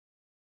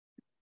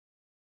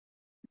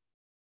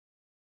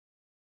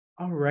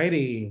All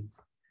righty.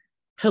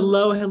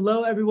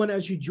 Hello, everyone,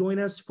 as you join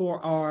us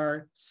for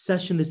our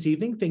session this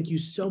evening. Thank you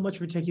so much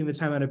for taking the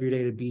time out of your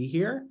day to be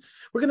here.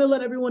 We're going to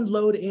let everyone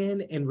load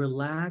in and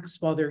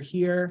relax while they're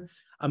here.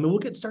 And we'll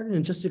get started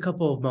in just a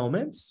couple of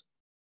moments.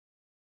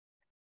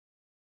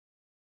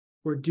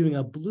 We're doing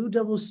a Blue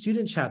Devil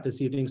student chat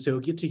this evening, so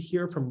get to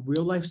hear from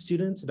real-life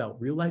students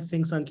about real-life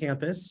things on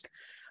campus.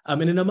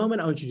 And in a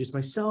moment, I'll introduce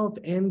myself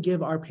and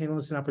give our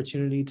panelists an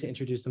opportunity to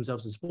introduce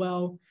themselves as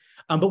well.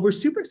 But we're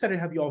super excited to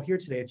have you all here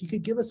today. If you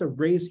could give us a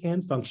raise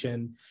hand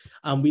function,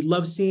 we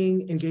love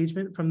seeing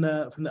engagement from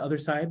the other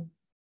side.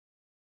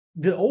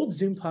 The old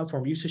Zoom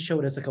platform used to show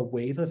it as like a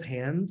wave of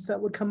hands that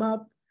would come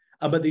up,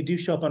 but they do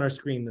show up on our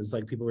screen as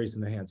like people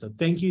raising their hands. So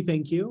thank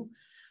you.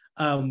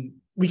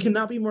 We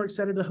cannot be more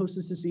excited to host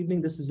this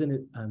evening. This is a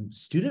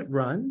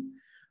student-run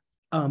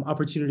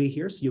opportunity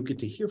here, so you'll get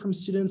to hear from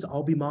students.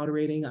 I'll be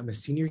moderating. I'm a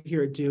senior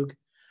here at Duke.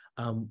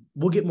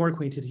 We'll get more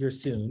acquainted here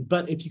soon,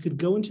 but if you could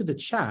go into the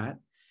chat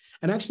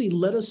and actually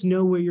let us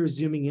know where you're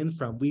zooming in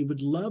from. We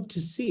would love to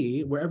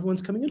see where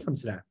everyone's coming in from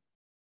today.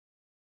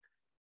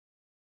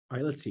 All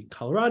right, let's see.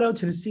 Colorado,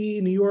 Tennessee,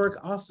 New York,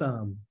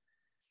 awesome.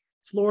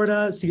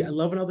 Florida, see, I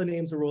love when all the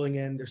names are rolling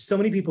in. There's so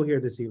many people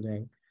here this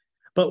evening.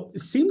 But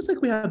it seems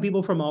like we have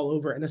people from all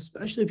over, and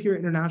especially if you're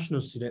an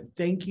international student,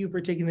 thank you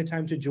for taking the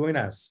time to join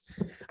us.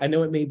 I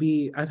know it may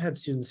be, I've had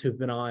students who've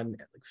been on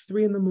at like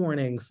 3 in the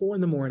morning, 4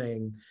 in the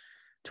morning,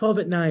 12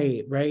 at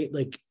night, right?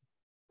 Like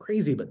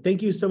crazy, but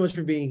thank you so much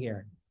for being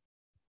here.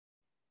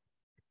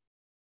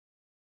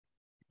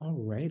 All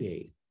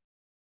righty.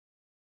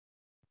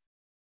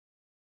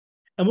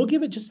 And we'll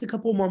give it just a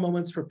couple more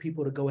moments for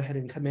people to go ahead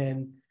and come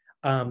in.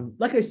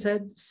 Like I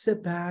said,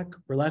 sit back,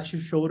 relax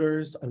your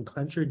shoulders,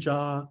 unclench your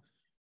jaw,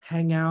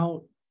 hang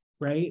out,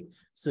 right?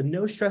 So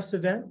no stress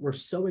event. We're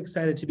so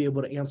excited to be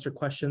able to answer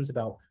questions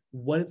about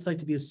what it's like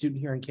to be a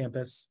student here on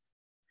campus.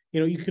 You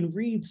know, you can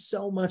read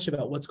so much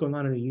about what's going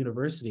on in a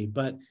university,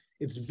 but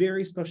it's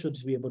very special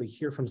to be able to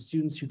hear from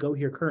students who go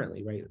here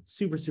currently, right? It's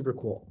super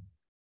cool.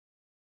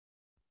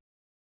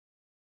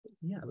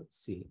 Yeah, let's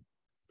see.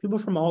 People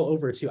from all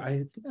over too.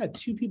 I think I had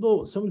 2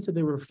 people. Someone said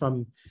they were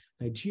from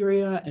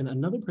Nigeria and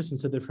another person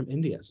said they're from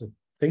India. So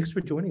thanks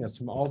for joining us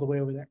from all the way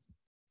over there.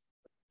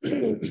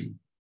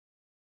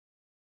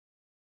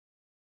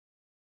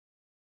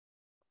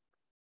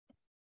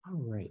 All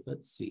right,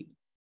 let's see.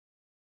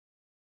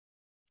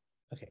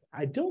 Okay,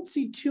 I don't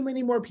see too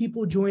many more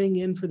people joining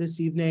in for this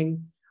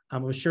evening.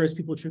 I'm sure as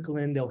people trickle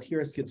in, they'll hear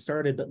us get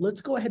started, but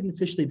let's go ahead and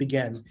officially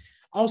begin.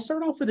 I'll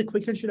start off with a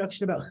quick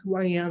introduction about who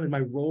I am and my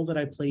role that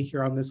I play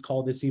here on this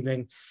call this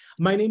evening.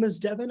 My name is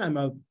Devan. I'm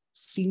a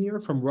senior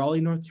from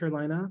Raleigh, North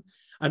Carolina.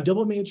 I'm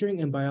double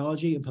majoring in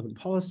biology and public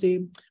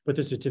policy with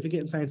a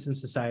certificate in science and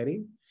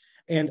society.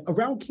 And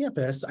around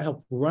campus, I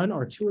help run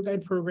our tour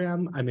guide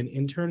program. I'm an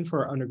intern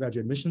for our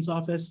undergraduate admissions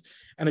office,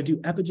 and I do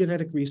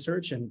epigenetic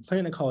research and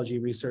plant ecology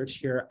research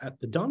here at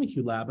the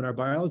Donahue Lab in our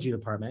biology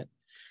department.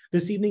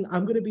 This evening,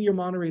 I'm going to be your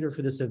moderator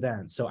for this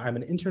event. So I'm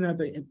an intern at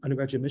the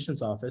undergraduate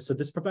admissions office. So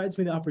this provides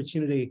me the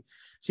opportunity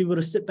to be able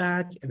to sit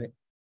back and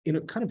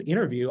kind of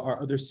interview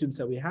our other students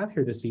that we have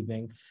here this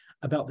evening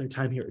about their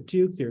time here at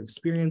Duke, their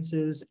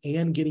experiences,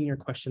 and getting your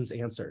questions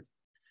answered.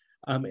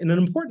 And an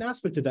important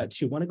aspect of that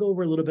too, I want to go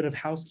over a little bit of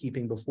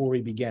housekeeping before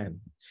we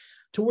begin.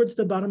 Towards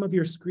the bottom of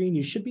your screen,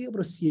 you should be able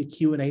to see a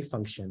Q&A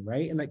function,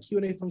 right? And that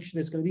Q&A function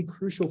is going to be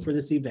crucial for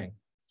this evening.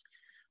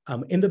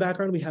 In the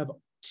background, we have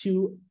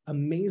 2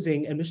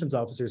 amazing admissions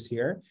officers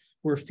here.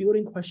 We're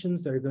fielding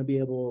questions that are going to be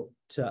able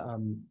to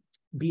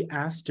be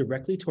asked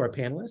directly to our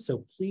panelists.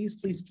 So please.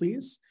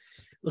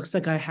 Looks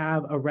like I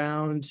have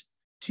around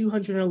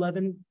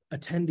 211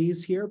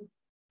 attendees here.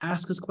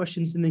 Ask us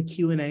questions in the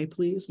Q&A,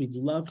 please. We'd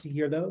love to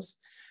hear those.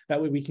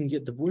 That way we can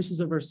get the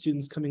voices of our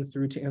students coming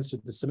through to answer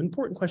some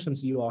important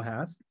questions you all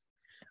have.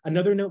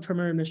 Another note from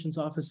our admissions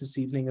office this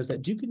evening is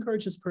that Duke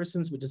encourages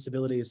persons with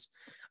disabilities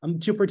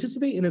to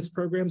participate in its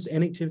programs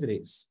and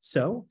activities.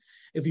 So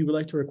if you would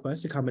like to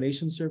request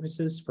accommodation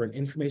services for an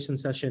information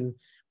session,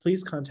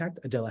 please contact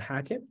Adela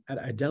Hackett at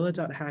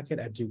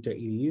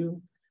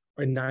adela.hackett@duke.edu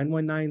or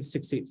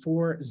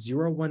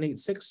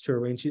 919-684-0186 to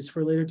arrange these for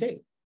a later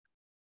date.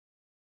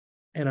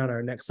 And on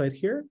our next slide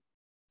here,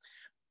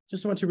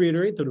 just want to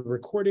reiterate that a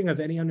recording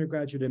of any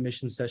undergraduate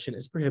admission session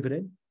is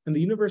prohibited, and the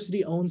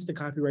university owns the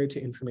copyright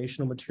to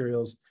informational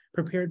materials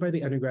prepared by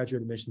the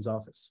undergraduate admissions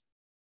office.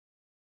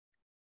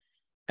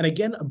 And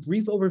again, a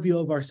brief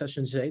overview of our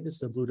session today. This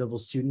is a Blue Devil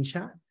student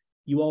chat.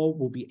 You all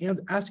will be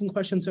asking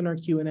questions in our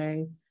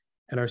Q&A,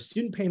 and our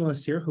student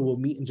panelists here, who will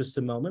meet in just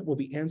a moment, will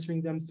be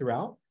answering them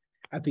throughout.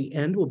 At the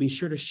end, we'll be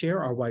sure to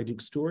share our Why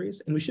Duke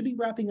stories, and we should be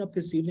wrapping up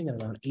this evening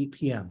at around 8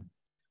 p.m.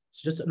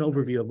 So just an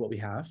overview of what we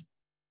have.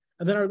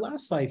 And then our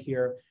last slide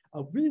here,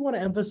 I really want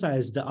to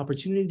emphasize the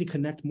opportunity to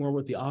connect more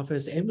with the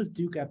office and with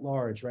Duke at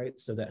large, right?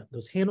 So that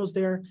those handles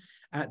there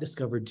at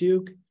Discover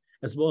Duke,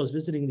 as well as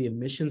visiting the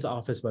admissions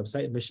office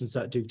website,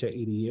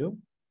 admissions.duke.edu.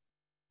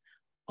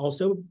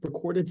 Also,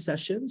 recorded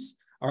sessions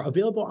are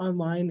available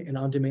online and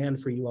on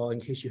demand for you all in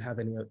case you have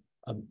any,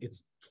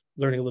 it's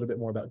learning a little bit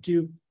more about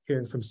Duke,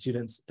 hearing from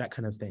students, that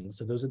kind of thing.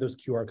 So those are those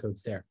QR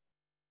codes there.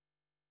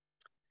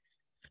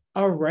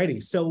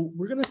 Alrighty, so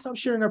we're going to stop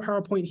sharing our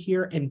PowerPoint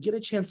here and get a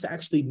chance to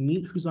actually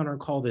meet who's on our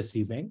call this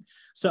evening.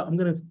 So I'm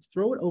going to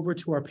throw it over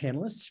to our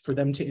panelists for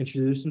them to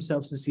introduce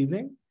themselves this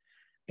evening,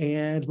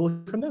 and we'll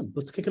hear from them.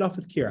 Let's kick it off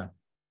with Kyra.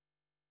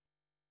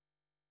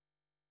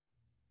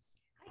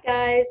 Hi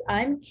guys,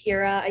 I'm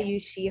Kyra. I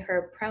use she,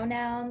 her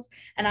pronouns,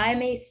 and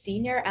I'm a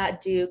senior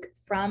at Duke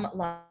from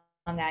Long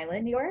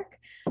Island, New York.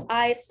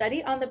 I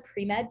studied on the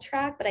pre-med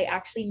track, but I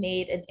actually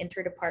made an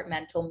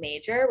interdepartmental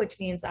major, which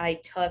means I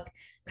took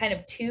kind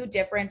of two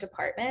different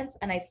departments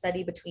and I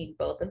study between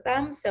both of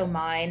them. So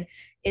mine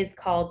is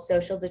called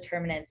Social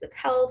Determinants of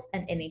Health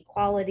and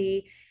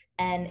Inequality,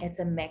 and it's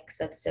a mix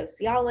of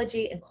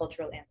sociology and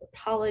cultural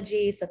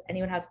anthropology. So if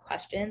anyone has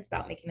questions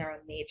about making their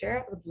own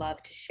major, I would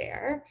love to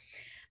share.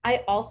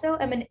 I also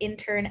am an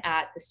intern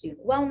at the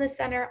Student Wellness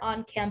Center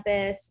on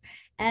campus,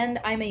 and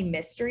I'm a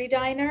mystery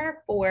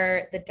diner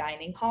for the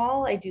dining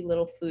hall. I do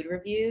little food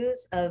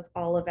reviews of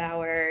all of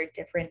our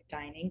different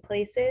dining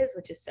places,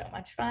 which is so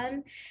much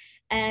fun.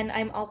 And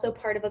I'm also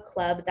part of a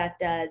club that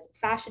does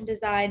fashion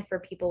design for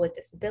people with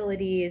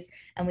disabilities,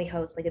 and we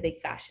host like a big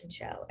fashion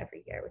show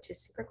every year, which is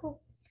super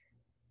cool.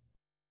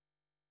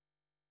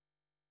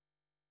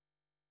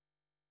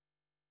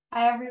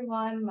 Hi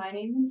everyone, my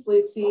name is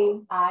Lucy.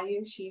 I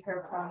use she,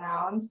 her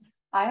pronouns.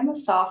 I am a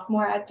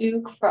sophomore at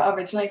Duke,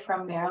 originally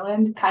from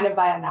Maryland, kind of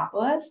by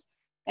Annapolis.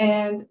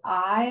 And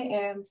I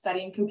am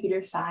studying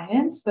computer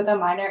science with a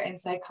minor in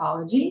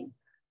psychology.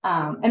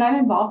 And I'm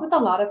involved with a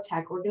lot of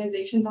tech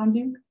organizations on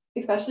Duke,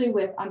 especially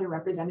with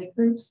underrepresented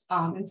groups.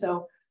 And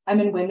so I'm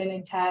in Women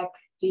in Tech,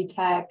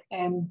 D-Tech,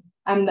 and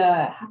I'm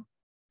the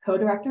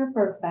co-director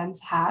for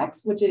FEMS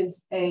Hacks, which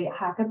is a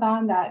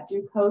hackathon that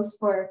Duke hosts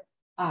for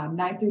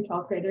 9th through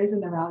 12th graders in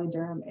the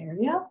Raleigh-Durham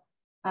area.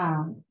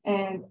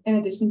 And in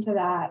addition to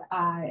that,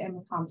 I am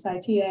a comp sci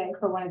TA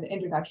for one of the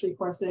introductory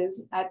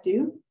courses at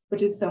Duke,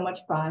 which is so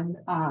much fun.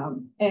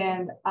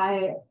 And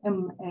I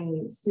am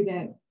a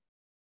student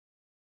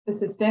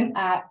assistant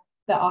at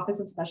the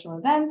Office of Special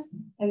Events.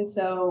 And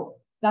so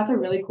that's a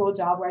really cool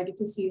job where I get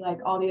to see like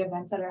all the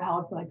events that are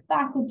held for like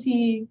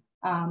faculty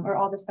or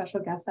all the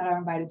special guests that are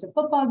invited to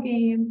football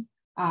games.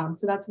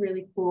 So that's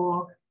really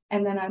cool.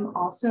 And then I'm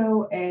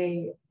also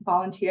a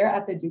volunteer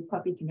at the Duke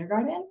Puppy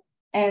Kindergarten.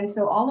 And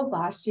so all of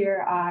last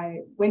year, I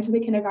went to the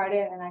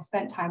kindergarten and I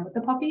spent time with the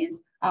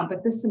puppies.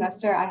 But this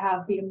semester, I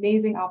have the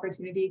amazing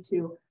opportunity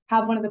to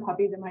have one of the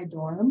puppies in my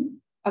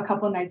dorm a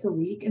couple nights a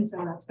week. And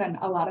so that's been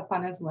a lot of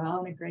fun as well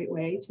and a great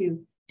way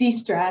to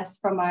de-stress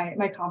from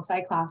my comp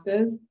sci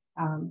classes.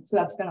 So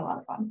that's been a lot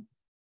of fun.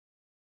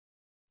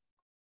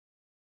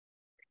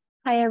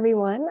 Hi,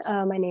 everyone.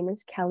 My name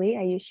is Kelly.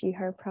 I use she,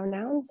 her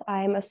pronouns.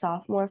 I'm a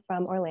sophomore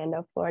from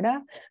Orlando,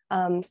 Florida,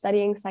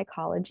 studying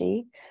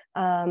psychology,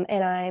 and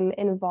I'm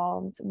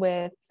involved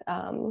with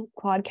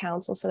Quad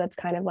Council. So that's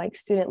kind of like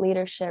student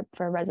leadership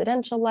for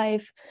residential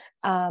life.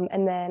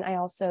 And then I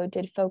also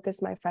did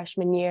Focus my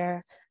freshman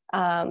year.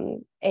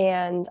 And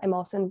I'm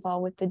also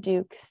involved with the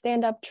Duke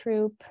stand-up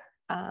troupe.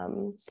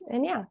 And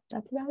yeah,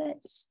 that's about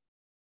it.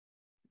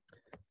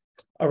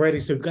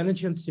 Alrighty, so we've gotten a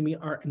chance to meet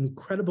our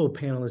incredible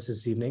panelists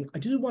this evening. I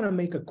do want to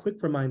make a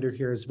quick reminder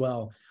here as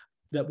well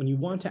that when you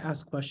want to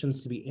ask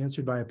questions to be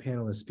answered by a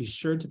panelist, be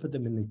sure to put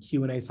them in the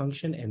Q&A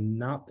function and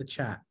not the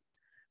chat.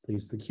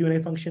 Please, the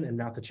Q&A function and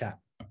not the chat.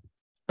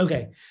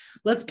 Okay,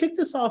 let's kick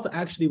this off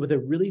actually with a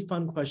really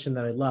fun question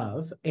that I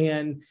love.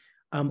 And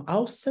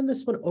I'll send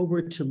this one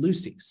over to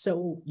Lucy.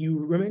 So you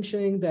were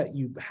mentioning that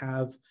you've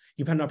had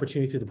an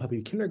opportunity through the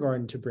puppy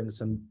kindergarten to bring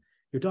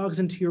your dogs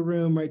into your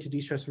room, right, to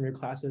de-stress from your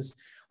classes.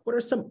 What are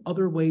some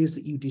other ways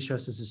that you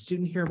de-stress as a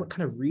student here? What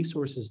kind of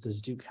resources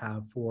does Duke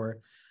have for,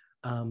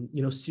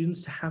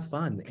 students to have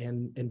fun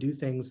and do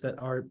things that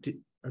are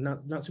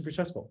not super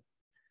stressful?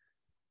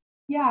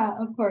 Yeah,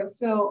 of course.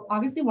 So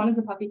obviously one is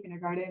a puppy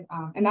kindergarten,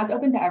 and that's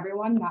open to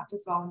everyone, not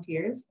just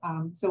volunteers.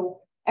 So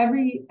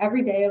every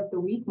day of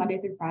the week, Monday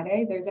through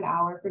Friday, there's an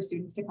hour for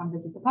students to come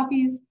visit the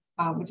puppies,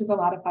 which is a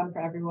lot of fun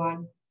for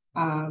everyone.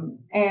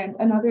 And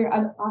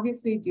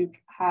obviously Duke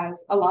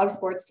has a lot of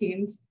sports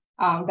teams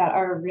that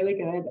are really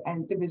good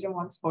and Division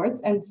I sports.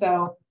 And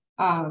so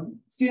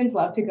students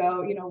love to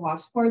go,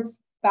 watch sports.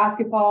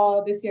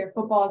 Basketball this year,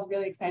 football is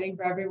really exciting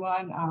for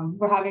everyone.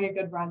 We're having a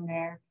good run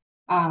there.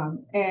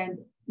 And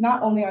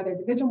not only are there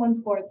Division I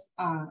sports,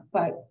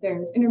 but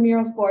there's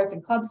intramural sports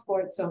and club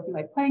sports. So if you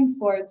like playing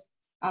sports,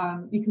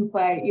 you can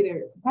play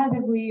either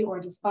competitively or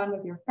just fun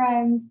with your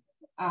friends.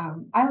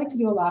 I like to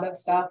do a lot of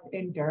stuff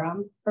in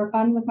Durham for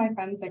fun with my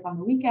friends, like on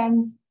the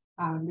weekends.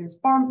 There's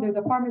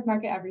a farmer's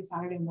market every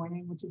Saturday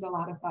morning, which is a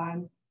lot of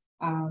fun,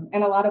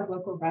 and a lot of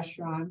local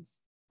restaurants.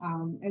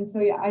 And so,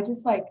 yeah, I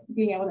just like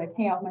being able to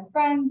hang out with my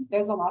friends.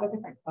 There's a lot of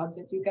different clubs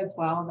at Duke as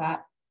well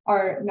that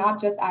are not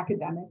just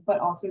academic, but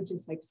also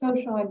just like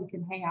social, and you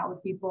can hang out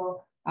with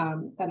people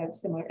that have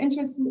similar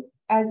interests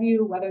as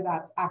you, whether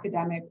that's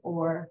academic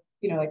or,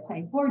 like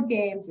playing board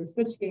games or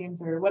switch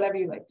games or whatever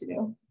you like to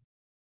do.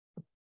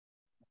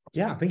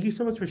 Yeah, thank you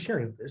so much for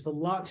sharing. There's a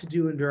lot to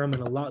do in Durham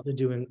and a lot to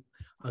do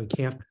on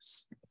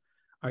campus.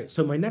 All right,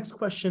 so my next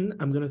question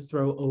I'm going to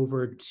throw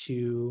over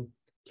to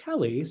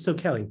Kelly. So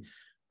Kelly,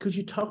 could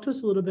you talk to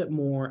us a little bit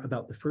more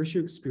about the first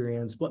year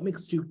experience? What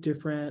makes Duke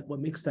different? What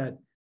makes that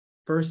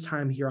first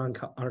time here on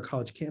our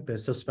college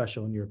campus so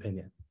special in your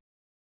opinion?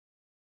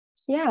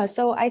 Yeah,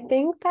 so I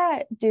think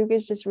that Duke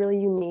is just really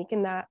unique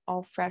in that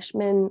all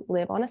freshmen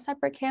live on a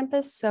separate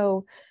campus.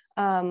 So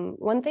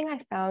one thing I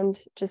found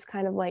just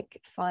kind of like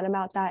fun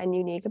about that and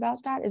unique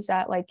about that is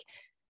that like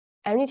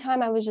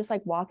anytime I was just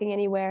like walking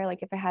anywhere,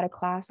 like if I had a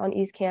class on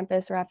East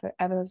Campus or if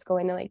I was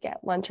going to like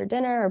get lunch or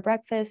dinner or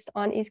breakfast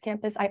on East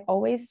Campus, I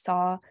always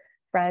saw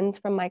friends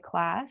from my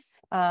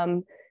class.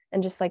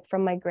 And just like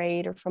from my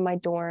grade or from my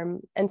dorm.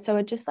 And so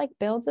it just like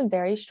builds a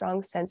very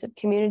strong sense of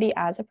community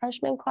as a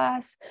freshman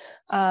class.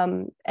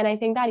 And I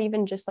think that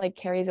even just like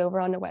carries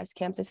over on the West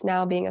Campus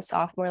now, being a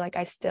sophomore, like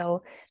I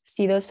still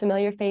see those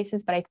familiar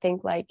faces, but I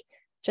think like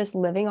just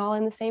living all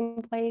in the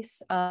same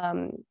place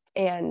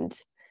and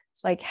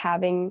like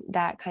having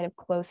that kind of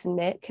close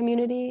knit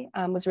community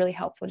was really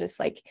helpful, just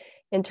like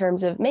in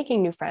terms of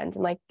making new friends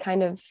and like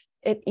kind of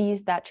it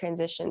eased that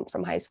transition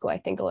from high school, I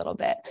think, a little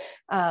bit.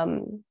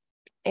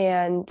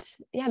 And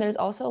yeah, there's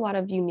also a lot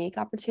of unique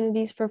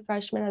opportunities for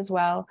freshmen as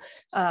well.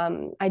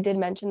 I did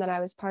mention that I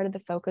was part of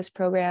the focus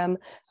program,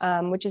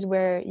 which is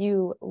where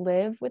you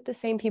live with the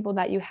same people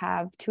that you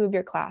have two of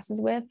your classes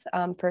with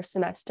per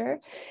semester.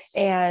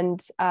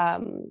 And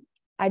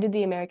I did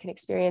the American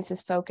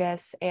Experiences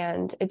focus,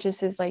 and it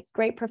just is like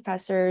great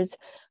professors,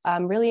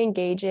 really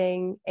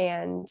engaging,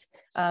 and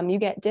you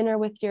get dinner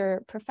with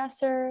your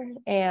professor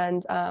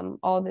and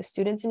all of the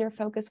students in your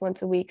focus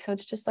once a week. So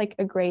it's just like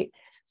a great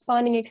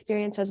bonding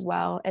experience as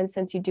well. And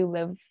since you do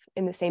live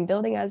in the same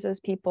building as those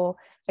people,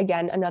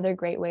 again, another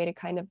great way to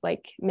kind of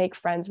like make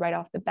friends right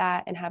off the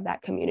bat and have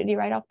that community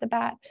right off the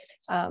bat,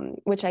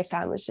 which I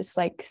found was just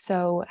like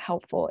so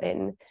helpful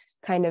in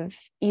kind of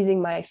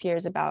easing my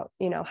fears about,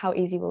 you know, how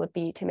easy will it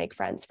be to make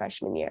friends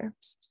freshman year.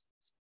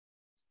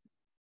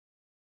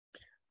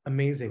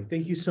 Amazing.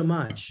 Thank you so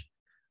much.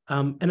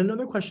 And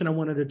another question I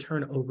wanted to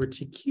turn over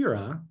to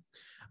Kyra.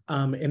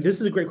 And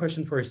this is a great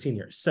question for our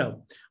seniors.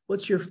 So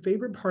what's your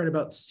favorite part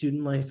about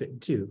student life at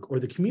Duke or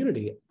the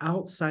community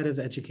outside of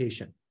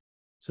education?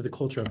 So the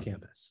culture of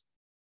campus.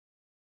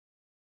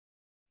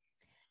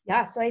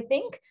 Yeah, so I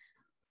think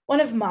one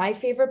of my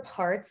favorite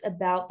parts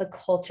about the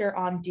culture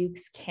on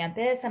Duke's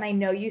campus, and I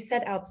know you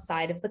said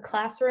outside of the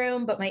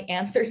classroom, but my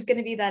answer is going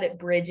to be that it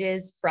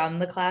bridges from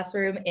the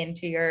classroom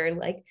into your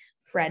like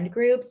friend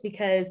groups,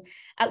 because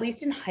at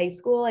least in high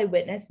school, I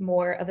witnessed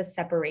more of a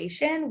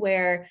separation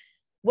where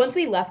once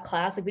we left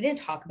class, like we didn't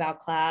talk about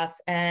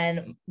class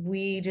and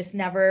we just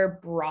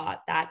never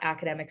brought that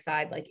academic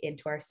side like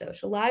into our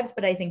social lives.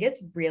 But I think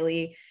it's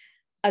really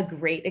a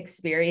great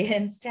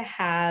experience to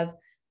have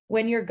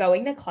when you're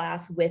going to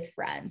class with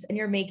friends and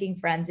you're making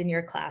friends in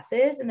your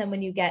classes. And then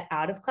when you get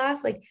out of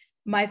class, like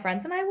my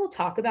friends and I will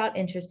talk about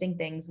interesting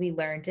things we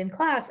learned in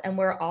class, and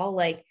we're all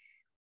like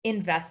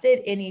invested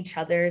in each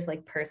other's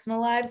like personal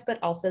lives, but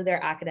also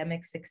their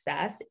academic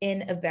success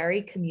in a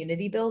very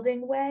community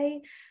building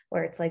way,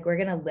 where it's like we're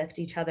going to lift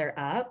each other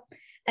up.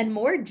 And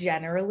more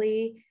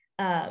generally,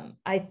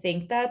 I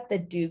think that the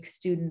Duke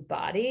student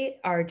body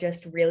are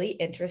just really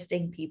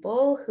interesting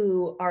people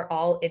who are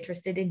all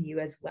interested in you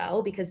as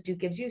well, because Duke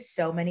gives you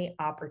so many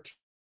opportunities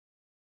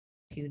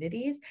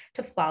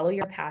to follow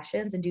your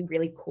passions and do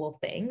really cool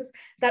things,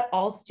 that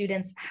all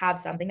students have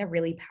something they're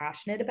really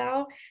passionate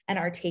about and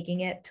are taking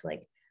it to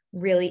like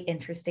really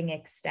interesting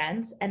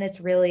extents. And it's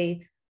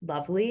really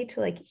lovely to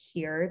like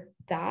hear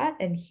that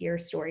and hear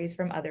stories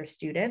from other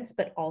students,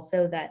 but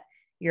also that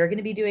you're going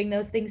to be doing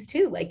those things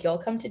too. Like you'll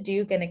come to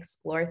Duke and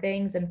explore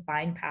things and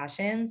find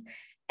passions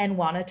and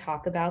want to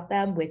talk about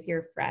them with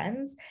your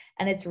friends.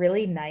 And it's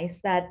really nice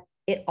that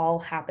it all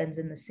happens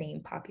in the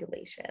same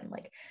population.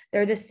 Like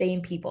they're the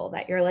same people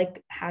that you're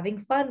like having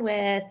fun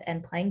with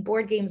and playing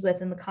board games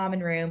with in the common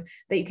room,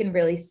 that you can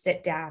really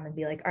sit down and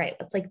be like, all right,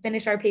 let's like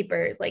finish our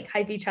papers, like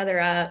hype each other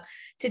up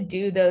to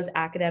do those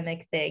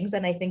academic things.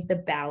 And I think the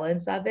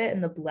balance of it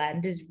and the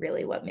blend is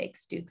really what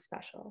makes Duke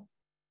special.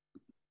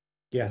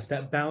 Yes,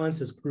 that balance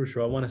is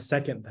crucial. I want to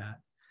second that.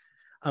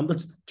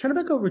 Let's turn it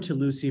back over to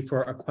Lucy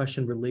for a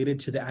question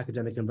related to the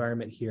academic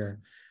environment here.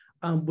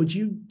 Would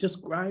you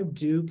describe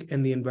Duke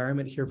and the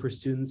environment here for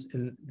students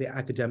in the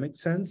academic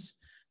sense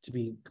to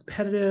be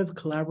competitive,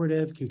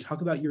 collaborative? Can you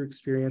talk about your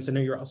experience? I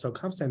know you're also a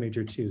comp sci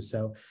major too,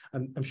 so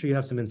I'm sure you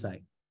have some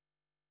insight.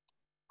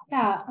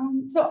 Yeah,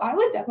 so I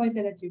would definitely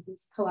say that Duke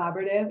is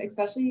collaborative,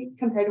 especially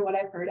compared to what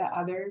I've heard at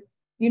other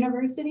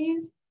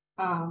universities.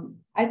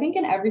 I think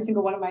in every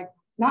single one of my,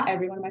 not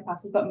every one of my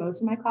classes, but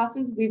most of my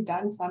classes, we've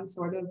done some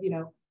sort of,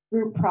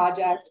 group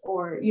project,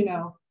 or,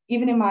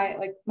 even in my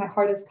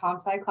hardest comp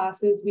sci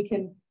classes, we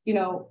can,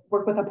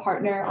 work with a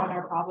partner on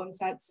our problem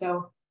set.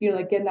 So,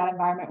 like get in that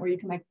environment where you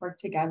can like work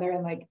together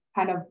and like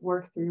kind of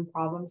work through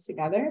problems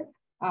together.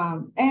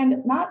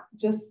 And not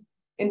just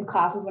in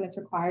classes when it's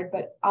required,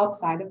 but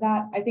outside of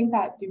that, I think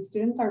that Duke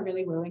students are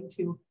really willing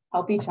to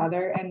help each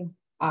other. And,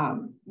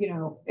 you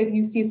know, if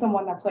you see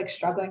someone that's like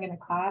struggling in a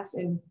class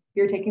and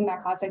you're taking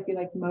that class, I feel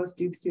like most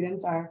Duke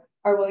students are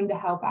willing to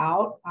help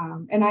out.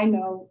 And I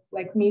know,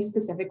 like me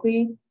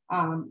specifically,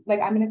 like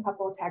I'm in a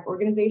couple of tech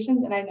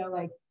organizations, and I know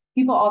like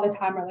people all the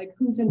time are like,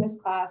 who's in this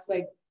class?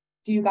 Like,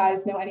 do you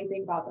guys know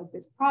anything about like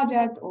this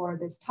project or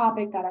this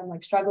topic that I'm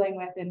like struggling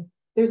with? And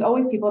there's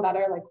always people that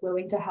are like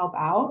willing to help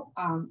out,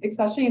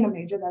 especially in a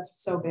major that's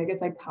so big.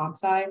 It's like comp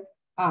sci.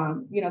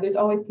 You know, there's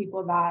always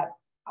people that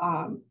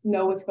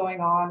know what's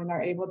going on and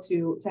are able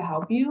to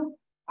help you.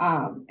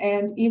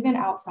 And even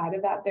outside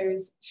of that,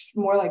 there's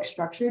more like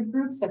structured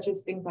groups, such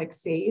as things like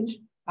SAGE,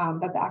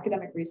 that the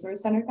Academic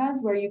Resource Center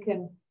does, where you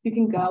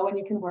can go and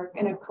you can work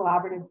in a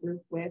collaborative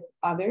group with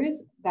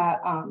others that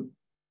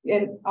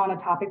on a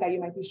topic that you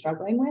might be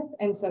struggling with.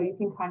 And so you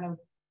can kind of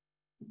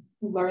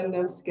learn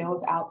those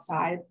skills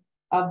outside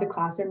of the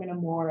classroom in a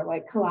more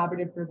like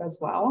collaborative group as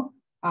well.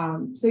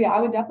 So yeah,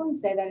 I would definitely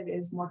say that it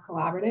is more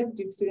collaborative.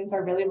 Duke students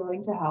are really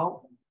willing to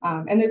help.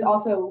 And there's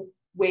also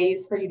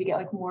ways for you to get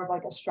like more of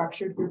like a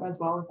structured group as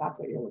well, if that's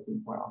what you're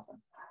looking for also.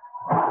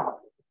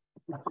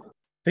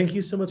 Thank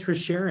you so much for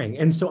sharing.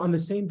 And so on the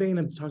same vein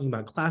of talking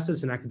about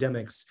classes and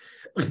academics,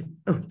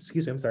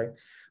 excuse me, I'm sorry.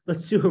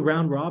 Let's do a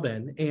round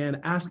robin and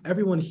ask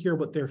everyone here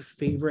what their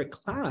favorite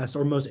class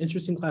or most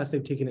interesting class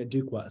they've taken at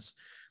Duke was.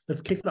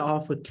 Let's kick it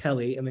off with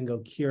Kelly and then go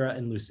Kyra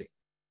and Lucy.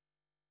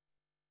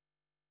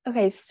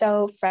 Okay,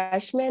 so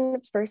freshman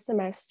first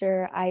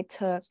semester, I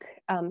took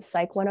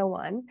Psych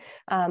 101.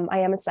 I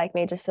am a psych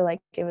major, so like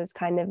it was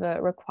kind of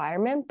a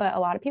requirement, but a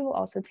lot of people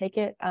also take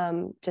it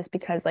just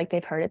because like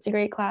they've heard it's a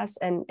great class,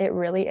 and it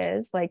really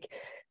is. Like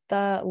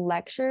the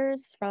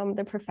lectures from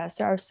the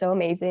professor are so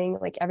amazing.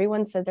 Like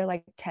everyone said they're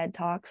like TED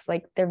Talks,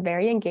 like they're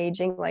very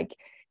engaging, like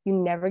you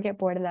never get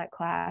bored in that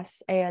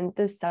class. And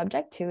the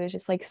subject too is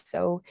just like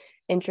so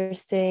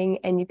interesting,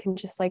 and you can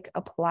just like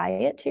apply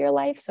it to your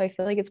life. So I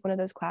feel like it's one of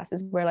those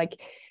classes where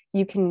like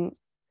you can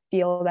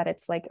feel that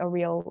it's like a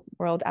real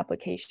world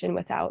application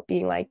without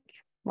being like,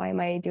 why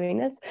am I doing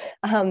this?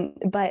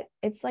 But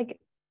it's like,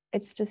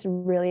 it's just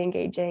really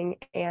engaging.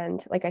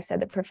 And like I said,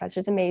 the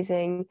professor's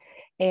amazing,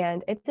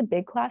 and it's a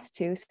big class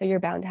too. So you're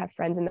bound to have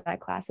friends in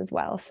that class as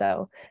well.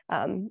 So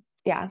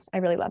yeah, I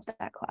really loved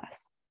that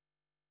class.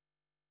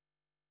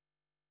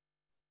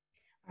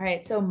 All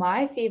right, so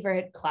my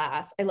favorite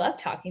class, I love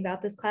talking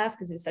about this class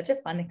because it was such a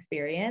fun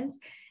experience.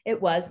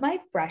 It was my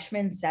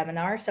freshman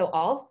seminar. So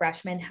all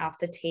freshmen have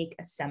to take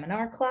a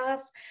seminar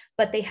class,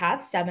 but they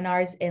have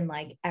seminars in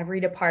like every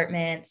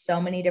department,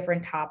 so many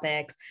different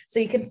topics.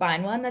 So you can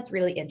find one that's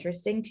really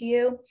interesting to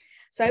you.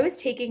 So I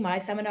was taking my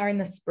seminar in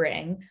the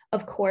spring.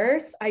 Of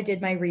course, I did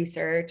my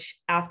research,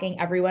 asking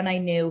everyone I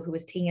knew who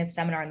was taking a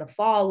seminar in the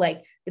fall,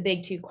 like the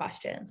big two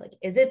questions, like,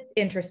 is it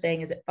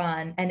interesting? Is it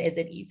fun? And is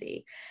it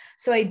easy?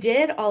 So I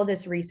did all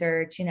this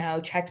research, you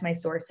know, checked my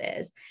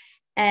sources,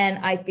 and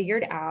I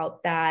figured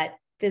out that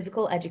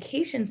physical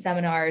education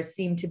seminars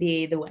seemed to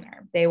be the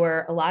winner. They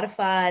were a lot of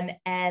fun.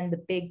 And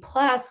the big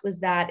plus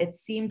was that it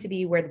seemed to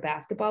be where the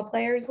basketball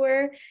players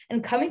were.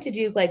 And coming to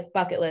Duke, like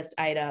bucket list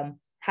item,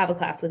 have a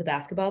class with a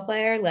basketball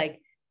player, like,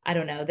 I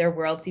don't know, their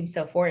world seems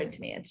so foreign to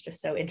me. It's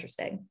just so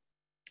interesting.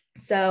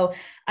 So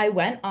I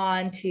went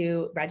on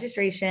to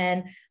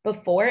registration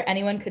before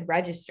anyone could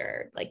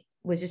register, like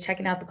was just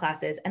checking out the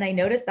classes. And I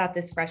noticed that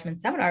this freshman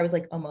seminar was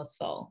like almost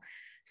full.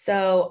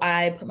 So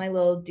I put my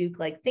little Duke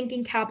like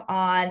thinking cap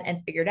on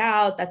and figured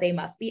out that they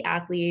must be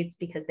athletes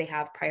because they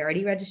have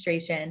priority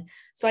registration.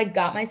 So I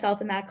got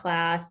myself in that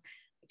class,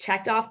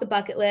 checked off the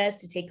bucket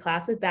list to take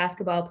class with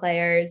basketball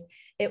players.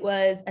 It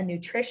was a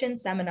nutrition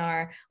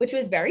seminar, which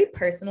was very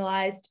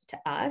personalized to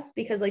us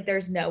because like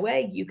there's no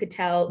way you could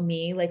tell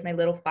me, like my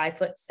little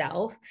 5-foot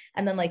self,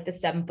 and then like the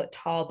 7-foot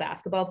tall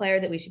basketball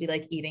player that we should be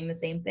like eating the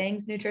same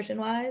things nutrition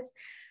wise.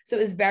 So it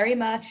was very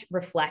much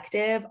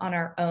reflective on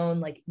our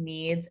own like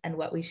needs and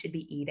what we should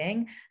be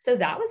eating. So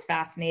that was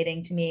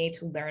fascinating to me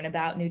to learn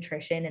about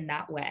nutrition in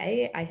that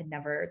way. I had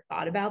never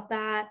thought about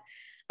that.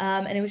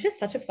 And it was just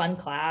such a fun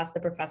class. The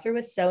professor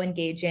was so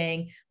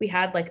engaging. We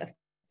had like a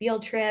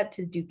field trip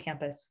to the Duke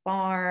campus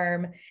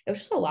farm. It was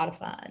just a lot of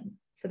fun.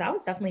 So that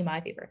was definitely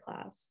my favorite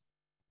class.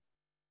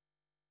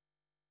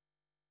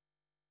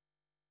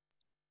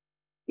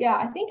 Yeah,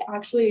 I think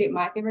actually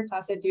my favorite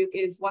class at Duke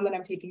is one that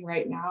I'm taking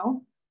right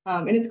now.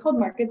 And it's called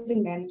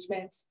Marketing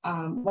Management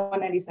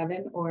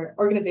 197, or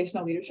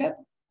Organizational Leadership.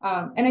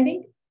 And I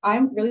think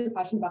I'm really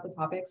passionate about the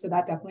topic, so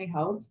that definitely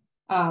helps.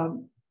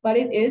 But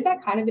it is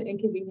at kind of an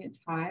inconvenient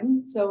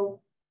time.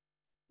 So,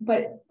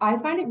 but I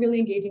find it really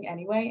engaging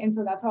anyway. And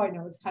so that's how I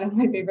know it's kind of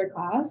my favorite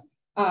class,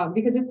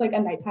 because it's like a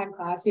nighttime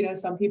class. You know,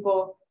 some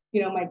people,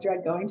 you know, might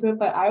dread going to it,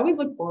 but I always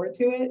look forward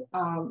to it.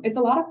 It's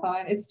a lot of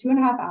fun. It's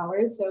 2.5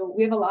 hours. So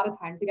we have a lot of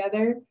time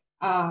together,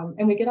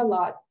 and we get a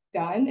lot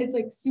done. It's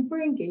like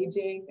super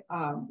engaging.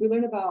 We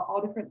learn about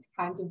all different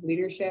kinds of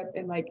leadership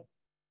and like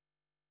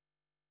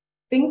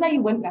things that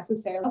you wouldn't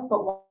necessarily,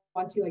 but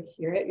once you like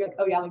hear it, you're like,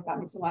 oh yeah, like that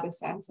makes a lot of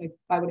sense. Like,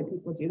 why wouldn't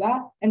people do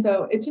that? And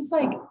so it's just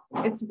like,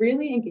 it's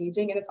really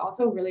engaging, and it's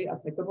also really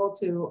applicable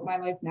to my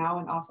life now,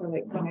 and also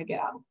like when I get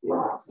out of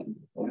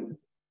the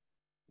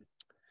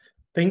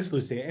Thanks,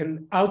 Lucy.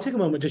 And I'll take a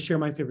moment to share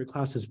my favorite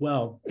class as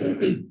well.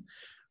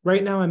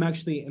 Right now, I'm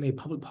actually in a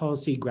public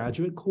policy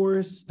graduate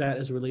course that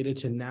is related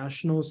to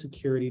national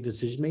security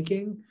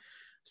decision-making.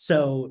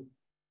 So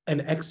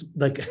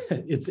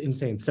it's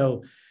insane.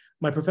 So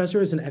my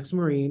professor is an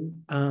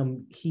ex-Marine.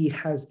 He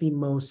has the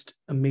most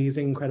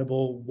amazing,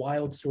 incredible,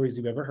 wild stories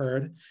you've ever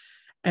heard.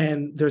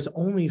 And there's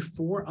only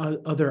 4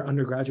 other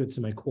undergraduates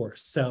in my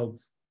course. So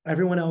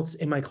everyone else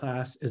in my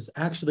class is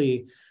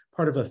actually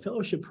part of a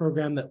fellowship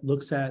program that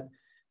looks at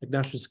like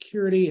national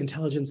security,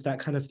 intelligence, that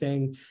kind of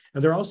thing.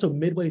 And they're also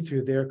midway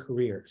through their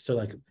career. So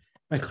like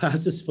my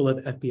class is full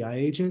of FBI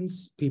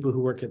agents, people who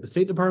work at the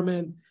State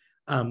Department,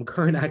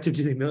 current active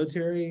duty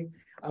military,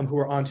 who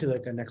are on to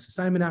like a next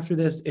assignment after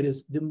this. It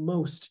is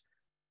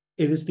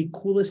the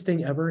coolest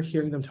thing ever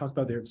hearing them talk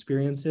about their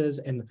experiences,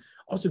 and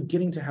also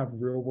getting to have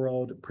real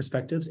world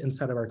perspectives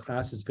inside of our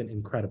class has been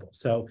incredible.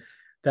 So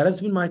that has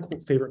been my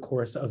favorite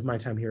course of my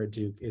time here at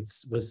Duke.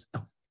 It's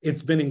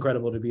been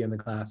incredible to be in the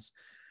class.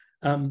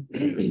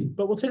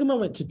 But we'll take a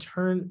moment to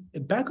turn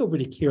it back over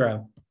to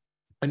Kyra.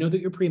 I know that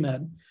you're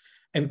pre-med,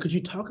 and could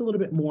you talk a little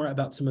bit more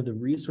about some of the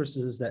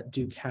resources that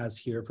Duke has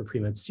here for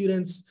pre-med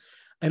students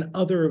and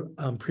other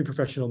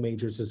pre-professional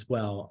majors as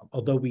well,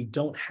 although we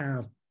don't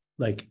have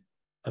like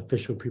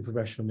official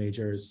pre-professional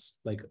majors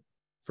like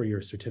for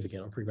your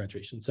certificate or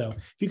pre-graduation. So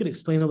if you could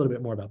explain a little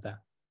bit more about that.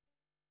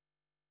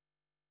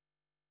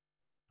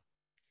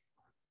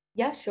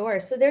 Yeah, sure.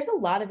 So there's a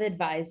lot of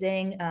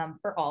advising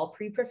for all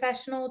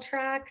pre-professional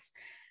tracks.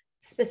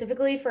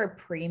 Specifically for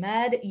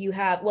pre-med, you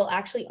have, well,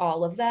 actually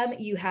all of them,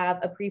 you have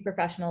a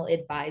pre-professional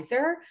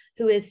advisor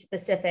who is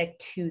specific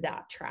to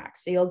that track.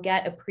 So you'll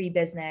get a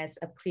pre-business,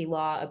 a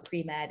pre-law, a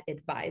pre-med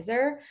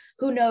advisor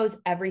who knows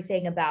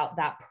everything about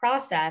that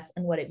process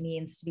and what it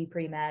means to be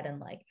pre-med and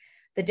like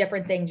the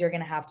different things you're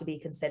going to have to be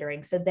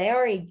considering. So they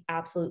are a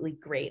absolutely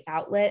great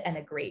outlet and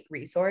a great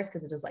resource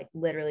because it is like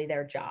literally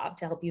their job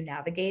to help you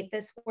navigate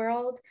this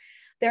world.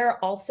 There are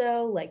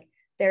also like,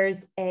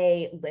 there's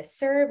a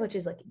listserv, which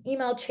is like an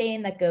email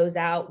chain that goes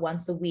out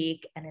once a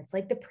week. And it's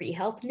like the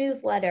pre-health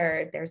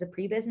newsletter. There's a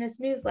pre-business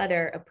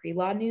newsletter, a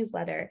pre-law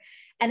newsletter,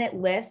 and it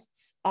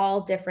lists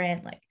all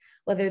different, like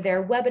whether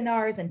they're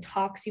webinars and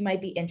talks you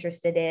might be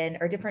interested in,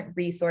 or different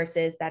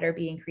resources that are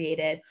being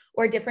created,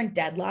 or different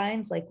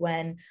deadlines, like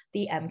when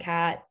the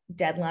MCAT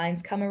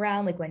deadlines come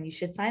around, like when you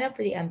should sign up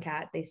for the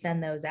MCAT, they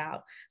send those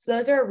out. So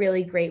those are a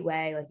really great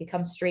way, like it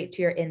comes straight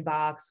to your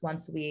inbox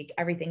once a week,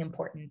 everything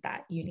important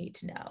that you need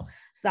to know.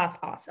 So that's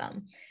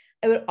awesome.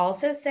 I would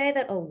also say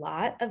that a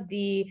lot of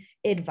the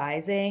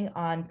advising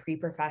on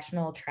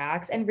pre-professional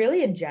tracks and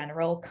really in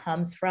general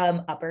comes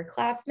from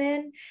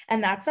upperclassmen.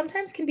 And that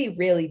sometimes can be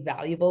really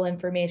valuable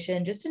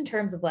information just in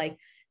terms of like,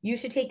 you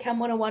should take Chem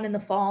 101 in the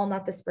fall,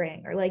 not the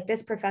spring, or like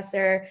this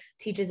professor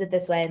teaches it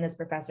this way and this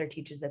professor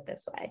teaches it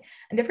this way.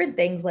 And different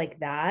things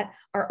like that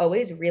are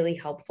always really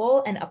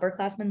helpful. And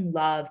upperclassmen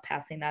love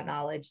passing that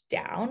knowledge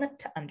down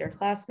to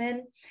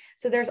underclassmen.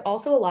 So there's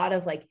also a lot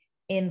of like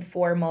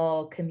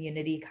informal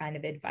community kind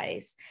of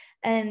advice.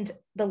 And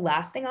the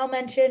last thing I'll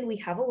mention, we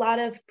have a lot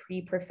of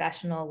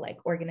pre-professional like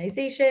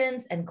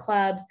organizations and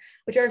clubs,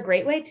 which are a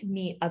great way to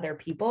meet other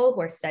people who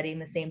are studying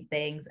the same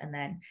things. And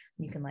then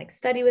you can like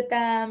study with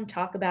them,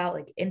 talk about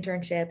like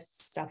internships,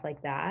 stuff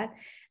like that.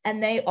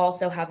 And they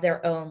also have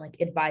their own like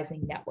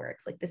advising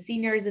networks, like the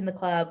seniors in the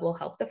club will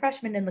help the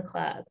freshmen in the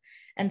club.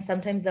 And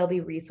sometimes there'll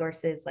be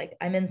resources, like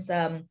I'm in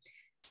some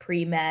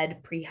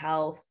pre-med,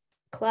 pre-health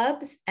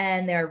clubs,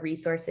 and there are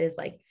resources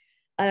like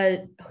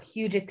a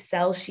huge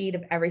Excel sheet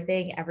of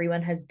everything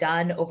everyone has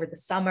done over the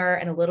summer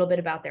and a little bit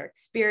about their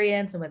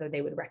experience and whether they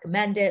would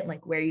recommend it and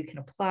like where you can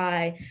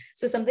apply.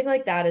 So something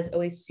like that is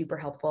always super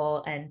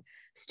helpful and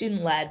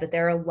student-led, but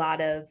there are a lot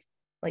of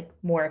like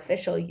more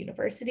official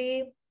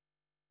university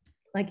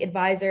like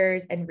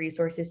advisors and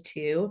resources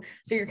too.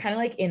 So you're kind of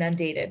like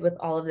inundated with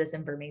all of this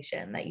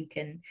information that you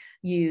can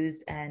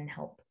use and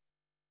help.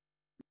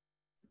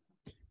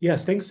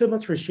 Yes, thanks so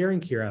much for sharing,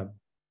 Kyra.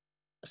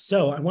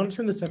 So I want to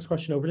turn this next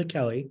question over to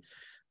Kelly.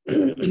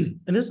 And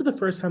this is the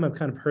first time I've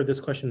kind of heard this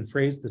question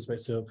phrased this way.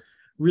 So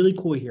really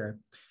cool here.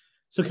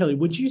 So Kelly,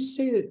 would you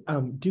say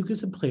that Duke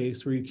is a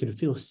place where you can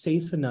feel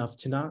safe enough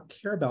to not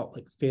care about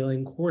like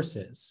failing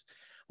courses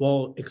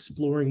while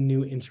exploring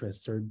new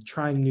interests or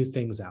trying new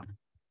things out?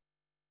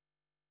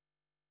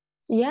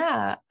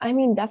 Yeah, I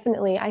mean,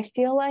 definitely. I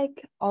feel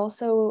like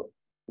also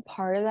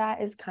part of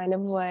that is kind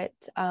of what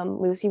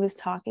Lucy was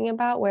talking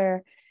about,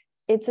 where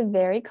it's a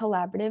very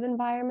collaborative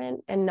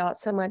environment and not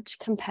so much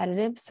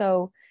competitive.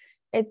 So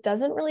it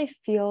doesn't really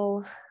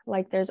feel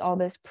like there's all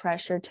this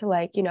pressure to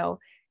like, you know,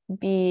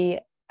 be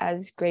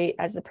as great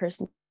as the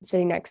person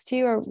sitting next to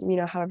you, or, you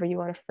know, however you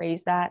want to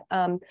phrase that.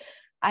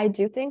 I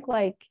do think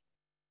like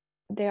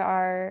there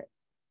are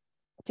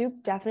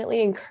Duke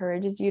definitely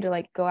encourages you to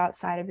like go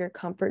outside of your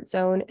comfort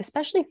zone,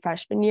 especially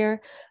freshman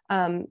year.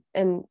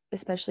 And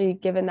especially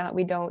given that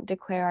we don't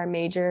declare our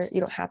major, you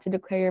don't have to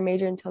declare your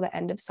major until the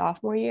end of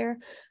sophomore year.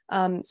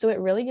 So it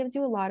really gives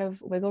you a lot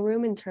of wiggle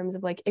room in terms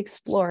of like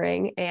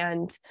exploring.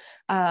 And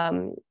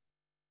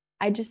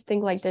I just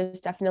think like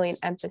there's definitely an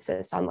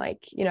emphasis on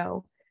like, you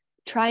know,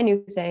 try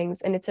new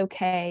things, and it's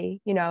okay,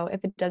 you know,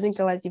 if it doesn't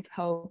go as you've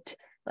hoped,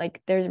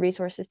 like there's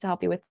resources to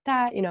help you with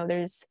that. You know,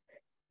 there's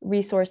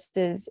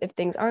resources if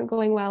things aren't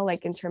going well,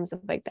 like in terms of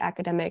like the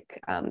academic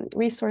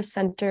resource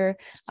center,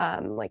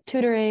 like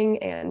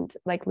tutoring, and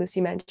like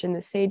Lucy mentioned,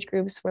 the SAGE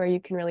groups where you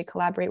can really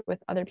collaborate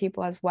with other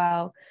people as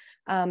well.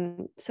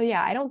 So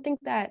yeah, I don't think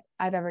that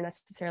I've ever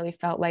necessarily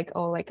felt like,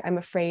 oh, like I'm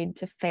afraid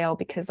to fail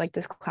because like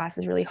this class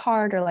is really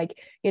hard, or like,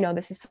 you know,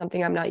 this is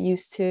something I'm not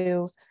used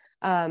to.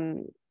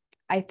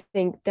 I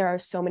think there are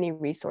so many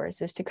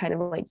resources to kind of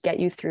like get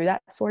you through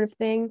that sort of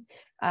thing.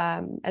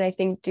 And I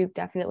think Duke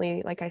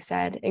definitely, like I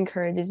said,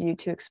 encourages you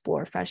to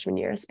explore freshman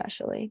year,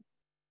 especially.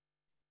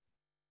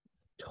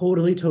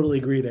 Totally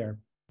agree there.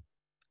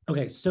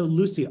 Okay, so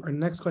Lucy, our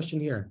next question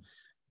here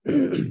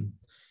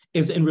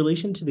is in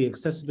relation to the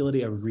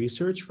accessibility of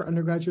research for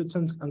undergraduates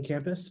on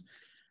campus.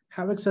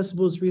 How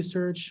accessible is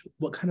research?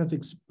 What kind of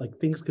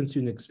things can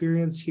students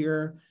experience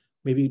here?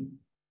 Maybe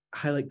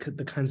highlight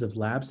the kinds of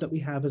labs that we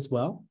have as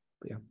well.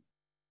 But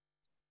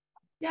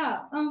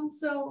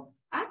so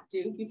at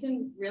Duke, you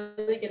can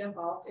really get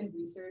involved in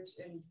research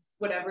in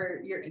whatever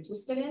you're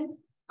interested in.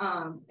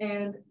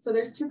 And so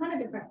there's two kind of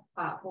different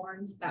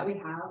platforms that we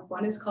have.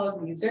 One is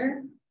called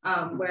User,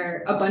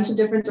 where a bunch of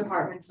different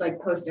departments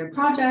like post their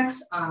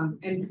projects,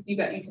 and you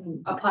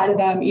can apply to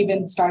them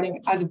even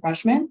starting as a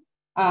freshman.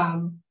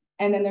 And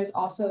then there's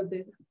also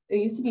it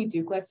used to be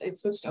Duke List. It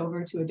switched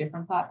over to a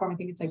different platform. I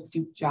think it's like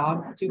Duke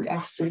Job, Duke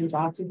X Student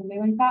Jobs or something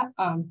like that.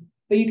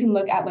 But you can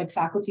look at like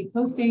faculty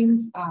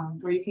postings,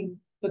 where you can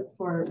look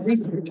for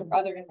research or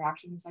other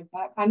interactions like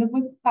that kind of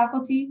with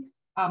faculty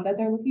that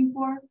they're looking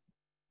for.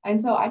 And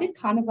so I did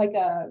kind of like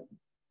a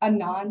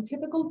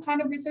non-typical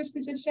kind of research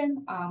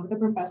position with a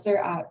professor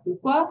at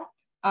Fuqua.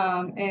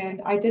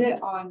 And I did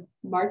it on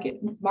market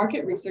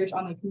research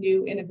on like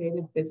new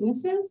innovative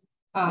businesses.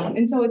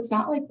 And so it's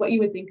not like what you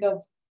would think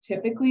of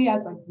typically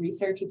as like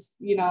research. It's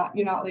you're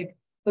not like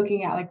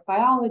looking at like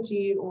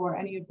biology or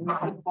any of the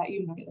things that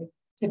you might like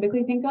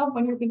typically think of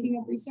when you're thinking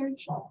of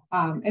research.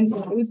 And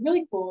so it was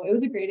really cool. It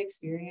was a great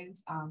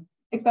experience,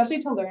 especially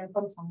to learn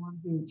from someone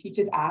who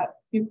teaches at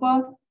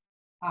Fuqua.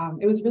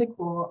 It was really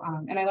cool.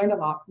 And I learned a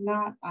lot from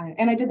that.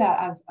 And I did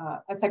that as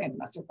a second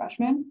semester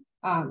freshman.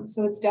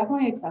 So it's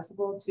definitely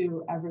accessible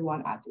to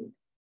everyone at Duke.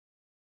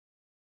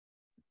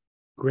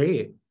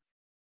 great.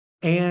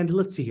 And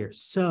let's see here.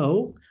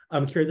 So,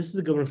 Kyra, this is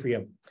a good one for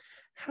you.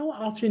 How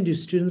often do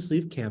students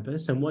leave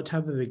campus, and what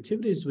type of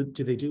activities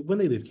do they do when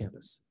they leave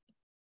campus?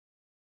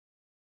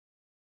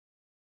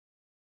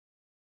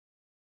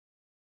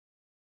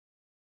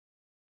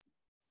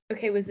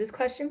 Okay, was this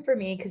question for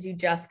me? Because you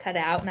just cut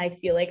out and I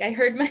feel like I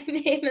heard my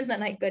name and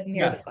then I couldn't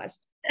hear the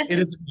question. It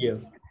is for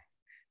you.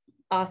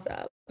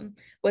 Awesome.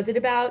 Was it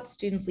about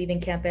students leaving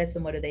campus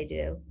and what do they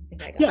do?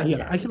 I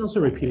I can also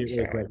repeat it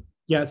really quick.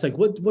 Yeah, it's like,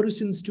 what do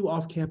students do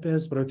off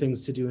campus? What are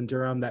things to do in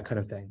Durham? That kind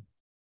of thing.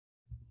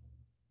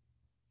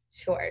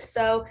 Sure.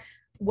 So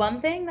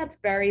one thing that's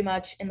very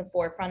much in the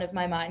forefront of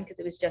my mind, because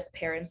it was just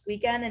Parents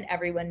Weekend and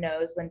everyone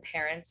knows when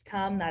parents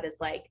come, that is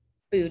like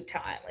food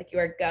time. Like you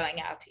are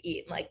going out to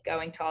eat and like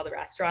going to all the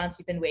restaurants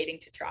you've been waiting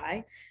to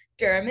try.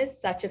 Durham is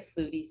such a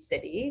foodie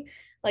city.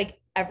 Like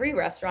every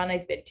restaurant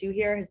I've been to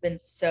here has been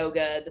so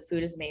good. The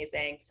food is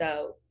amazing.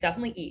 So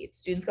definitely eat.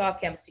 Students go off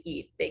campus to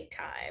eat big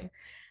time.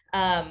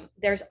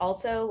 There's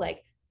also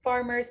like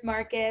farmers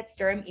markets.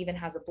 Durham even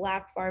has a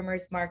Black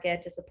farmers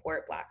market to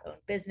support Black owned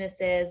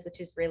businesses,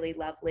 which is really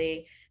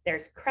lovely.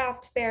 There's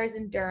craft fairs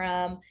in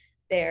Durham.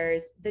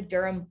 There's the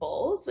Durham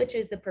Bulls, which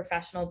is the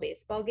professional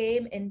baseball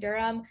game in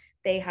Durham.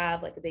 They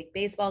have like a big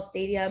baseball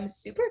stadium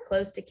super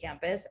close to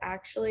campus,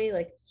 actually,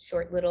 like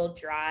short little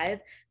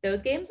drive.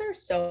 Those games are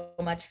so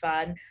much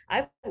fun.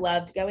 I've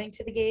loved going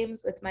to the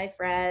games with my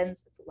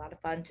friends. It's a lot of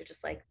fun to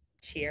just like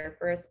cheer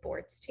for a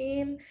sports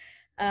team.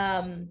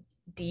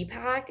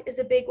 DPAC is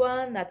a big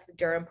one. That's the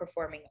Durham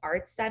Performing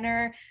Arts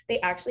Center. They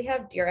actually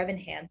have Dear Evan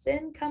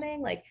Hansen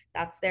coming. Like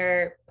that's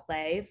their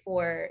play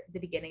for the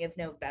beginning of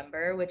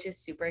November, which is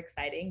super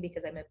exciting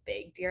because I'm a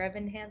big Dear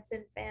Evan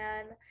Hansen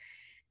fan.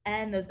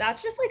 And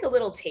that's just like a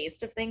little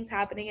taste of things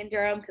happening in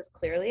Durham, because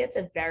clearly it's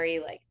a very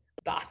like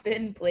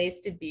boppin' place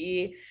to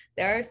be.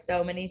 There are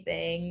so many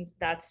things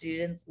that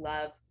students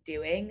love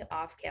doing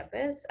off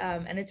campus,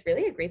 and it's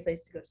really a great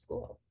place to go to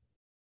school.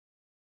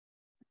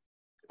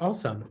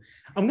 Awesome.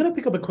 I'm going to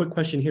pick up a quick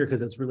question here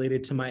because it's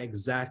related to my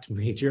exact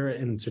major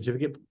and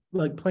certificate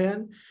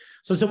plan.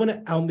 So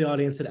someone out in the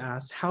audience had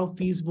asked, how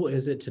feasible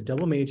is it to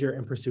double major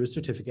and pursue a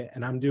certificate?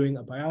 And I'm doing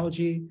a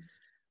biology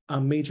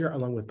major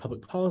along with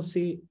public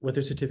policy with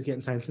a certificate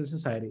in science and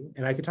society.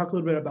 And I could talk a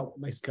little bit about what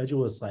my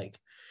schedule is like.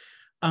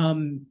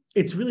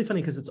 It's really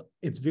funny because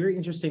it's very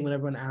interesting when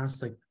everyone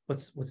asks like,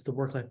 what's the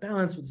work-life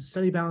balance? What's the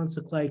study balance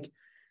look like?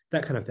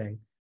 That kind of thing.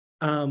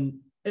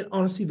 It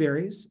honestly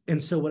varies.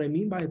 And so what I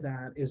mean by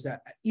that is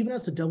that even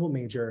as a double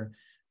major,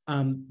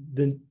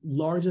 the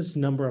largest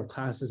number of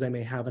classes I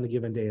may have on a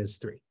given day is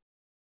 3.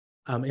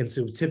 And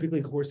so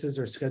typically courses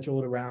are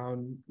scheduled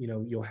around,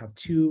 you'll have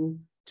 2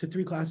 to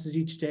 3 classes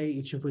each day,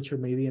 each of which are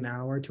maybe an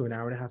hour to an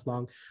hour and a half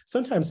long.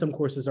 Sometimes some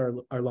courses are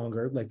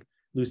longer, like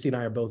Lucy and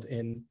I are both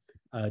in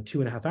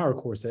 2.5-hour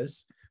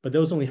courses, but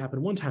those only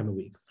happen 1 time a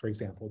week, for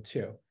example,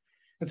 too.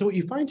 And so what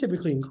you find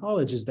typically in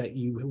college is that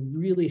you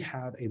really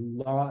have a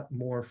lot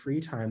more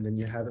free time than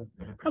you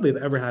probably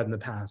have ever had in the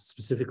past,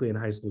 specifically in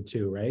high school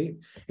too, right?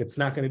 It's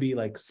not going to be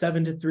like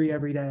 7 to 3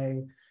 every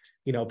day,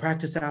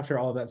 practice after,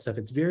 all of that stuff.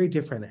 It's very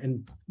different.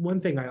 And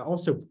one thing I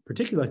also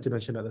particularly like to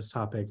mention about this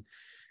topic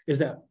is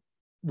that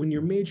when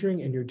you're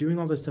majoring and you're doing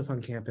all this stuff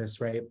on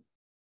campus, right,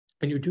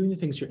 and you're doing the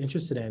things you're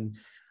interested in,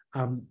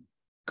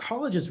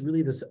 college is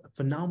really this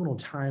phenomenal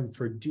time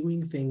for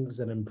doing things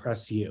that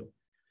impress you,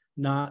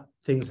 not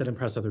things that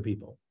impress other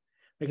people.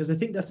 Because I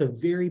think that's a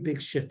very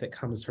big shift that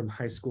comes from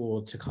high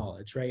school to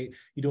college, right?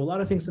 You do a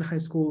lot of things in high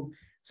school,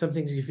 some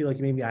things you feel like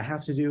maybe I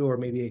have to do, or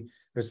maybe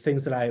there's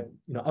things that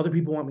other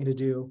people want me to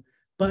do.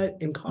 But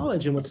in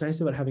college, and what's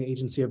nice about having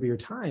agency over your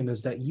time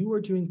is that you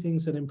are doing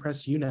things that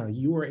impress you now.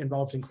 You are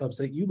involved in clubs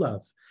that you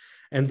love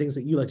and things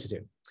that you like to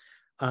do.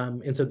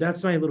 And so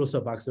that's my little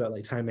soapbox about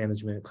like time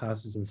management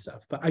classes and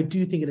stuff. But I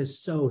do think it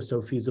is so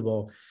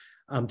feasible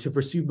to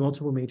pursue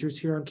multiple majors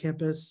here on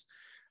campus.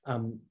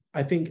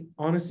 I think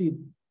honestly,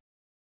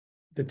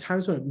 the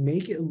times when it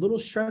make it a little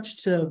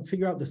stretch to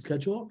figure out the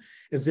schedule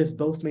is if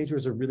both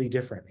majors are really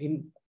different.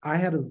 I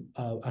had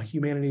a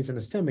humanities and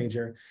a STEM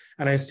major,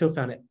 and I still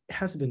found it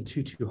hasn't been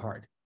too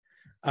hard.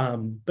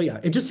 But yeah,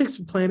 it just takes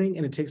planning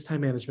and it takes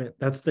time management.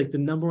 That's like the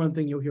number one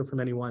thing you'll hear from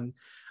anyone.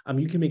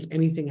 You can make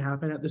anything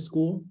happen at the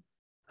school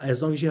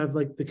as long as you have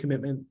like the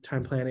commitment,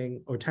 time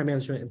planning, or time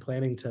management and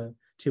planning to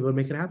be able to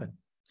make it happen.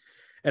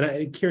 And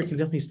Kyra can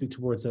definitely speak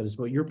towards that as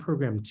well. Your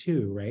program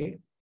too, right?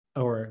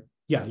 Or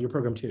yeah, your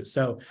program too.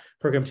 So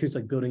program 2 is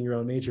like building your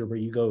own major where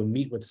you go and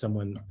meet with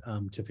someone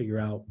to figure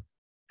out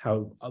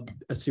how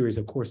a series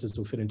of courses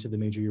will fit into the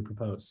major you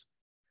propose.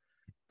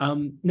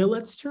 Now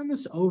let's turn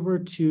this over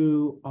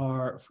to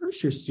our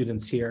first year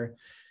students here.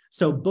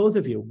 So both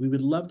of you, we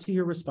would love to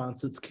hear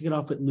response. Let's kick it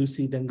off with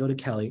Lucy, then go to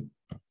Kelly.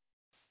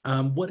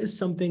 What is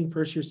something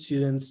first year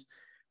students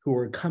who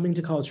are coming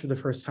to college for the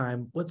first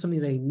time, what's something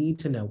they need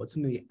to know? What's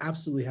something they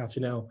absolutely have to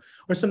know,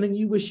 or something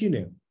you wish you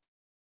knew?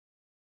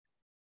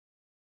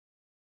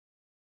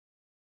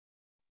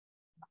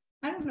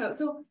 I don't know.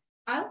 So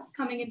I was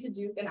coming into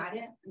Duke and I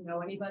didn't know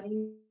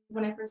anybody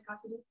when I first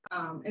got to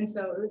Duke. And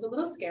so it was a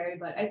little scary,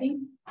 but I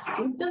think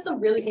Duke does a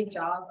really good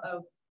job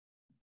of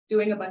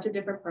doing a bunch of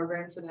different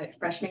programs so that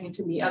freshmen get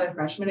to meet other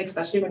freshmen,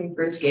 especially when you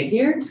first get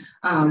here.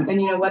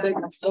 And whether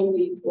that's a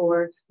week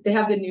or they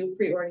have the new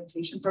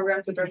pre-orientation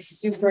programs, which are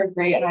super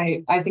great.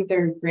 And I think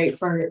they're great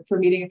for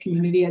meeting a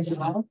community as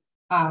well.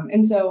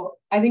 And so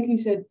I think you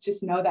should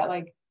just know that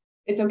like,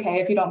 it's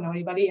okay if you don't know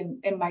anybody, and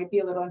it might be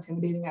a little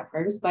intimidating at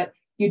first, but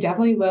you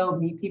definitely will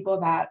meet people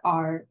that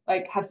are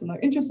like have similar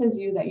interests as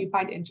you, that you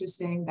find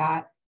interesting,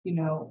 that,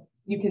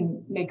 you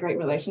can make great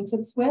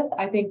relationships with.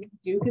 I think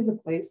Duke is a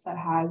place that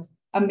has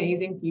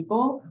amazing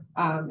people.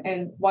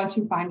 And once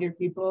you find your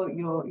people,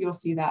 you'll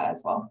see that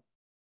as well.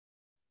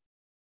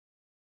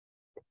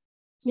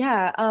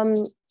 Yeah,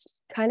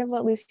 kind of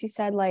what Lucy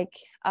said, like,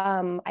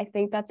 I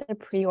think that the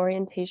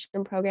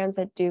pre-orientation programs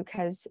that Duke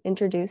has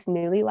introduced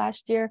newly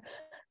last year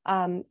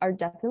are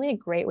definitely a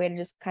great way to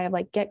just kind of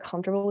like get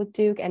comfortable with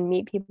Duke and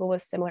meet people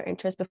with similar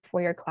interests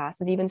before your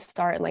classes even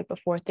start and like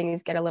before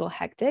things get a little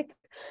hectic,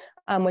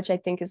 which I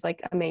think is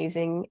like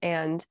amazing.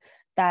 And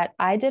that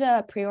I did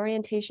a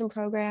pre-orientation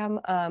program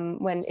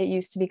when it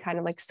used to be kind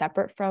of like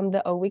separate from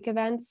the O-Week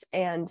events.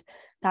 And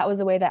that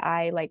was a way that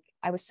I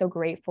was so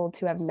grateful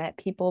to have met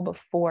people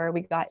before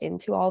we got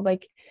into all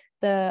like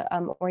the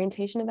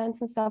orientation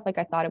events and stuff. Like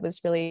I thought it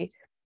was really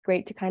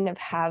great to kind of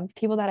have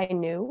people that I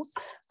knew.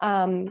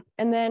 And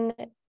then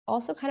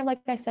also kind of like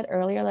I said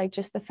earlier, like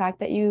just the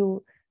fact that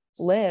you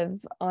live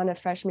on a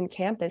freshman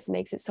campus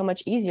makes it so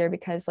much easier,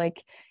 because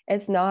like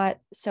it's not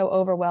so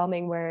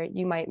overwhelming where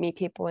you might meet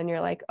people and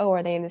you're like, oh,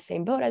 are they in the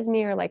same boat as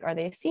me? Or like, are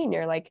they a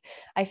senior? Like,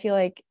 I feel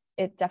like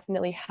it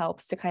definitely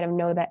helps to kind of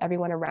know that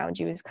everyone around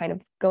you is kind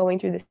of going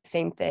through the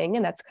same thing,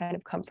 and that's kind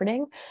of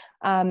comforting.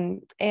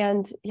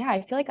 And yeah,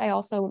 I feel like I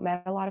also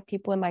met a lot of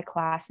people in my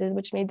classes,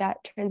 which made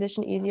that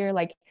transition easier.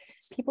 Like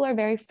people are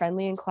very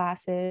friendly in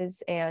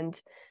classes, and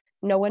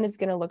no one is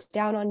going to look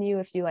down on you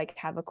if you like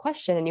have a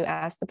question and you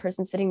ask the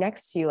person sitting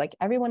next to you. Like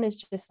everyone is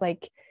just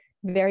like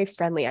very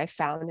friendly, I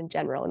found, in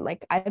general. And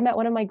like I met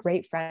one of my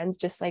great friends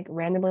just like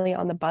randomly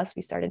on the bus.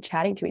 We started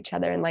chatting to each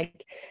other, and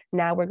like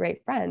now we're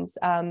great friends.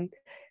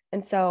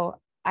 And so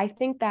I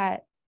think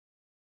that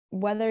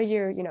whether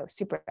you're,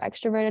 super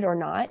extroverted or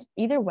not,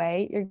 either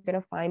way, you're going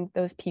to find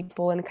those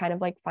people and kind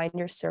of like find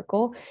your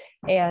circle.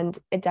 And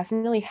it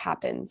definitely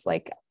happens.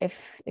 Like if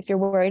you're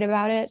worried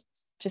about it,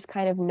 just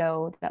kind of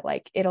know that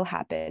like it'll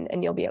happen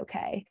and you'll be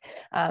okay.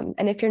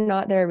 And if you're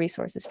not, there are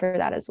resources for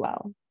that as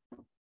well.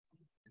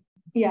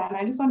 Yeah, and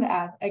I just wanted to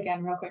add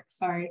again real quick,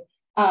 sorry.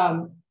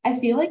 I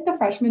feel like the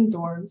freshman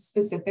dorms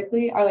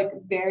specifically are like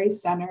very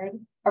centered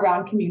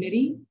around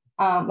community.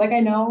 Like I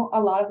know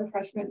a lot of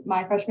the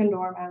my freshman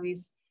dorm at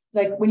least,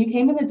 like when you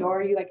came in the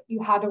door,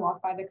 you had to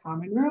walk by the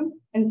common room.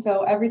 And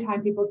so every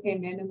time people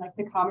came in and like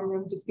the common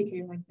room just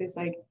became like this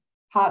like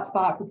hot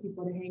spot for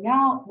people to hang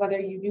out, whether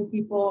you knew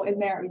people in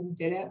there or you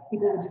didn't,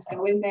 people would just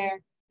go in there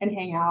and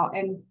hang out.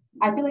 And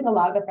I feel like a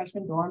lot of the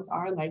freshman dorms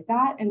are like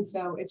that. And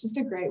so it's just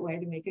a great way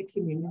to make a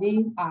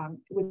community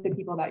with the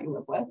people that you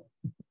live with.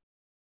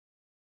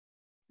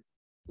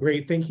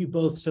 Great. Thank you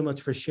both so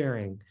much for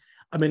sharing.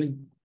 I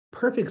mean,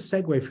 perfect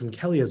segue from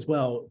Kelly as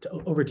well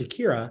over to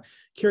Kyra.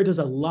 Kyra does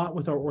a lot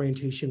with our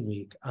orientation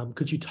week.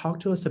 Could you talk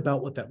to us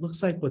about what that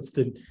looks like? What's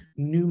the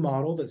new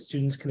model that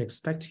students can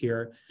expect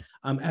here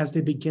as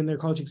they begin their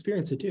college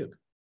experience at Duke?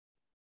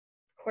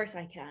 Of course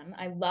I can.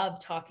 I love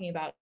talking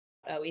about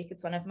week.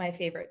 It's one of my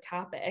favorite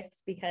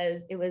topics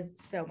because it was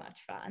so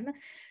much fun.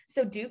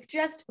 So Duke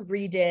just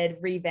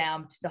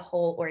revamped the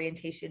whole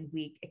orientation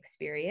week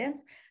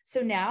experience.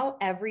 So now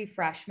every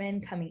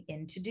freshman coming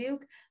into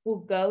Duke will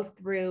go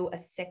through a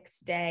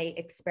 6-day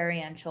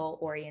experiential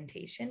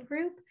orientation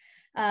group.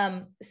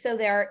 So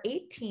there are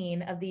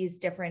 18 of these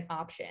different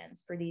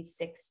options for these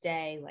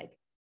 6-day, like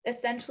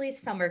essentially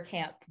summer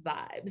camp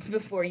vibes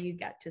before you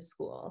get to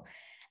school.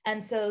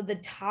 And so the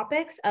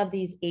topics of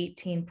these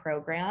 18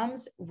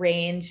 programs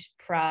range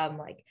from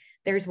like,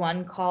 there's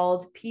one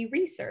called P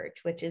Research,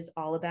 which is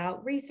all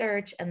about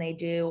research. And they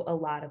do a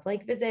lot of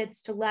like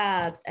visits to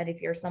labs. And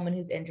if you're someone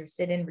who's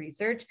interested in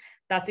research,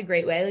 that's a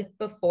great way, like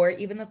before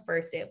even the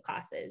first day of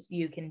classes,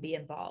 you can be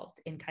involved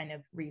in kind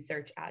of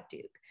research at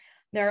Duke.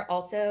 There are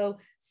also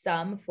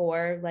some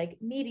for like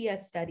media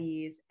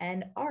studies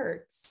and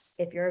arts,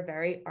 if you're a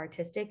very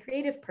artistic,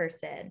 creative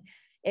person.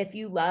 If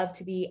you love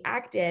to be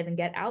active and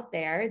get out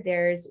there,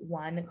 there's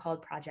one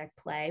called Project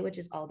Play, which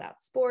is all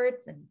about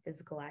sports and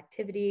physical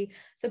activity.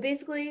 So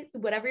basically,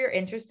 whatever you're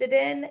interested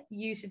in,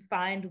 you should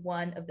find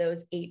one of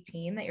those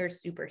 18 that you're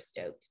super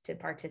stoked to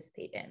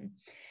participate in.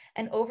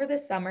 And over the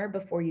summer,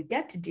 before you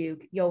get to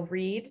Duke, you'll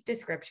read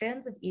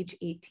descriptions of each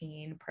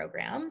 18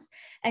 programs,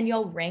 and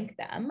you'll rank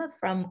them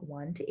from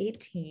 1 to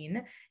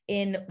 18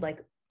 in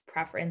like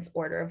preference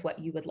order of what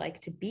you would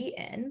like to be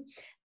in,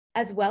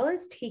 as well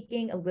as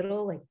taking a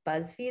little like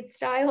BuzzFeed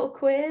style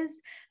quiz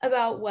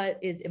about what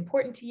is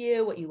important to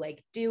you, what you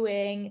like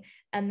doing.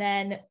 And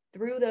then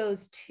through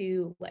those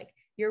two, like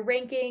your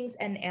rankings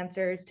and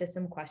answers to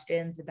some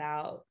questions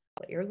about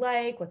what you're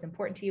like, what's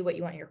important to you, what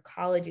you want your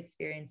college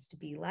experience to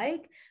be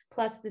like,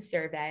 plus the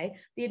survey,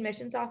 the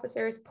admissions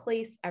officers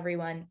place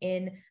everyone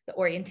in the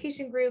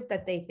orientation group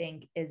that they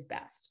think is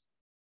best.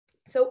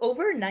 So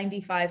over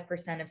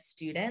 95% of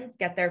students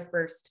get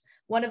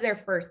one of their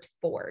first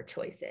 4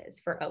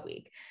 choices for a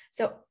week.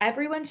 So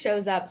everyone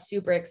shows up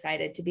super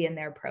excited to be in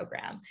their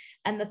program.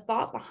 And the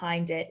thought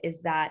behind it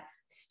is that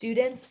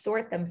students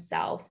sort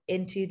themselves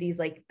into these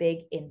like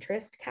big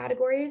interest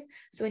categories.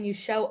 So when you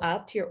show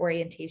up to your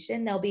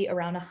orientation, there'll be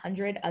around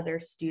 100 other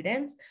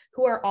students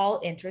who are all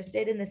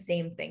interested in the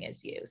same thing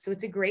as you. So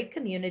it's a great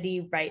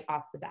community right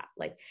off the bat.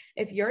 Like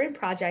if you're in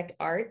project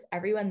arts,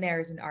 everyone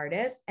there is an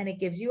artist, and it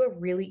gives you a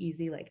really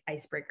easy like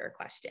icebreaker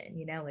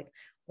question, like,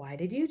 why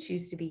did you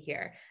choose to be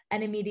here?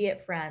 And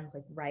immediate friends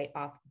like right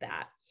off the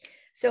bat.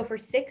 So for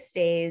 6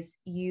 days,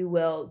 you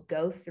will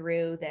go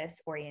through this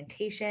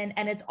orientation,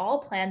 and it's all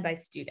planned by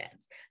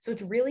students. So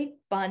it's really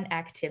fun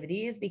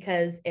activities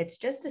because it's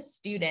just a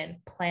student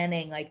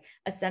planning like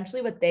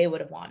essentially what they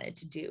would have wanted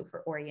to do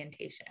for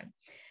orientation.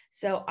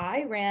 So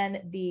I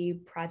ran the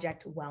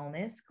Project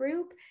Wellness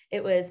group.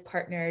 It was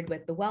partnered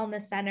with the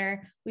Wellness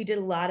Center. We did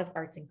a lot of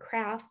arts and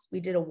crafts. We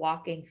did a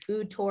walking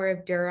food tour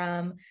of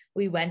Durham.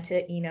 We went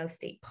to Eno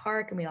State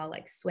Park and we all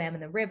like swam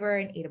in the river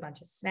and ate a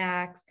bunch of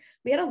snacks.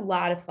 We had a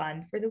lot of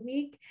fun for the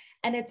week.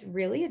 And it's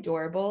really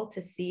adorable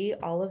to see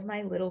all of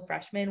my little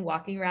freshmen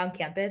walking around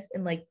campus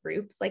in like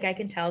groups. Like I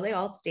can tell they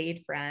all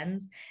stayed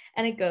friends.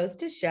 And it goes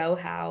to show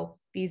how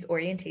these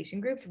orientation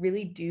groups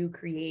really do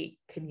create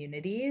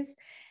communities.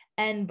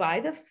 And by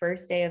the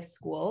first day of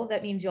school,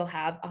 that means you'll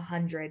have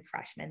 100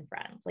 freshman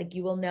friends. Like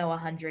you will know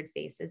 100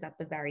 faces at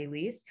the very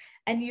least,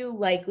 and you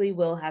likely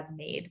will have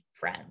made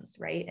friends,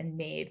 right? And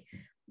made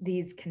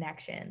these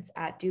connections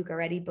at Duke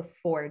already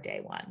before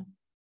day one.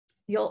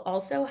 You'll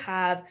also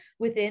have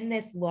within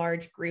this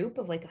large group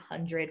of like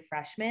 100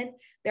 freshmen,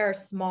 there are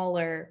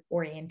smaller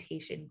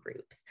orientation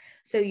groups.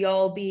 So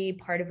you'll be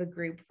part of a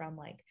group from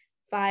like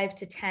 5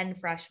 to 10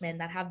 freshmen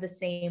that have the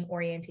same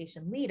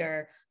orientation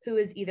leader who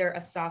is either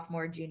a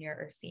sophomore, junior,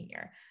 or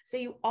senior. So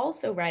you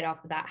also right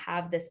off the bat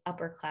have this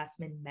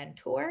upperclassman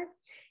mentor.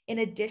 In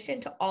addition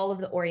to all of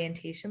the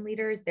orientation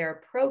leaders, there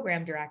are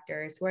program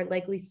directors who are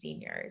likely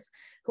seniors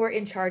who are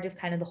in charge of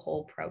kind of the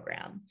whole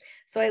program.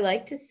 So I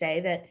like to say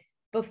that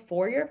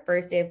before your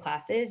first day of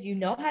classes, you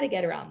know how to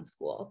get around the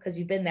school because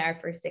you've been there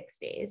for 6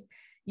 days.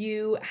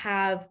 You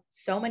have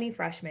so many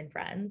freshman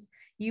friends.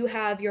 you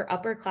have your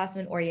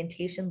upperclassmen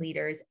orientation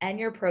leaders and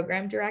your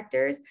program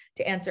directors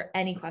to answer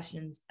any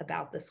questions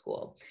about the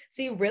school.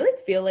 So you really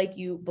feel like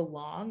you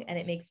belong, and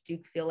it makes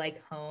Duke feel like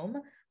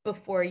home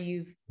before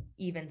you've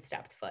even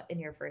stepped foot in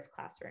your first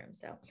classroom.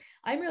 So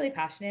I'm really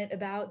passionate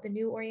about the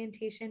new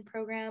orientation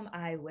program.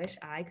 I wish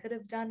I could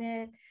have done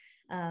it.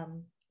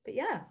 But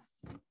yeah.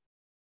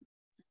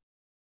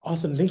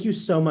 Awesome. Thank you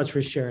so much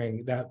for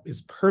sharing. That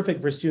is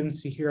perfect for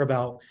students to hear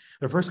about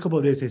the first couple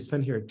of days they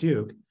spend here at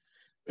Duke.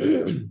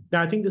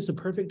 Now, I think this is a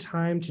perfect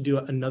time to do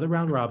another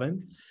round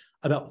robin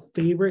about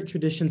favorite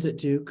traditions at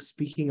Duke.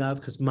 Speaking of,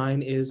 because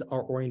mine is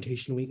our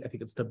orientation week. I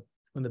think it's one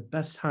of the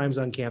best times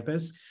on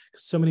campus.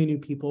 So many new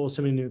people,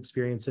 so many new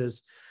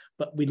experiences.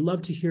 But we'd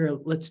love to hear,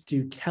 let's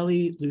do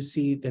Kelly,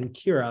 Lucy, then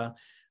Kyra,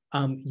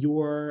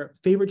 your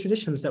favorite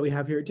traditions that we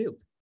have here at Duke.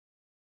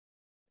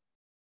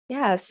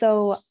 Yeah,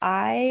 so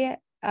I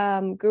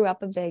grew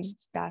up a big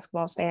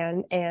basketball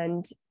fan,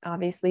 and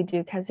obviously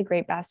Duke has a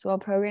great basketball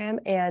program,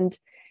 and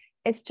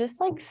it's just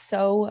like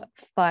so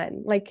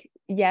fun. Like,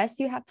 yes,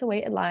 you have to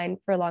wait in line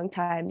for a long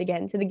time to get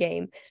into the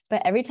game,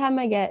 but every time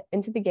I get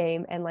into the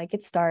game and like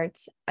it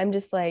starts, I'm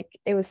just like,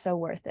 it was so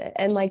worth it.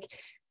 And like,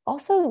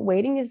 also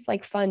waiting is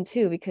like fun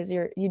too, because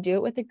you do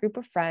it with a group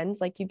of friends.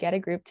 Like, you get a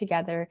group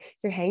together,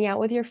 you're hanging out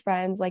with your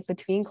friends like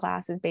between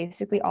classes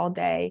basically all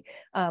day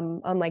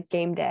on like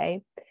game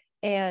day.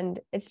 And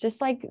it's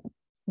just like,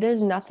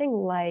 there's nothing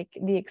like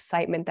the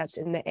excitement that's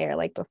in the air,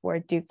 like before a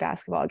Duke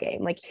basketball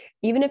game. Like,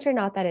 even if you're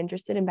not that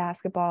interested in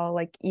basketball,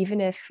 like even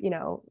if,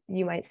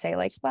 you might say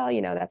like, well,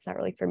 that's not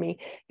really for me,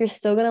 you're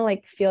still gonna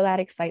like feel that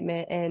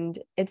excitement. And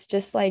it's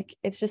just like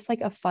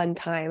a fun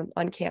time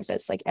on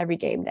campus, like every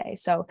game day.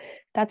 So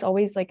that's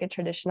always like a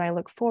tradition I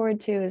look forward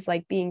to, is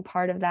like being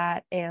part of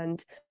that.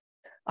 And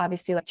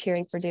obviously like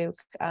cheering for Duke.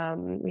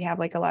 We have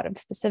like a lot of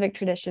specific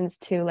traditions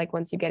too, like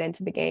once you get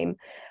into the game.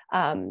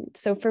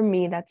 So for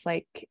me, that's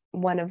like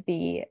one of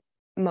the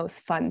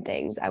most fun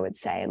things, I would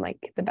say, and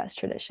like the best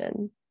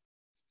tradition.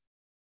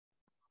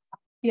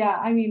 Yeah,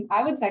 I mean,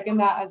 I would second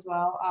that as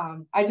well.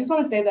 I just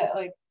want to say that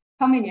like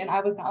coming in,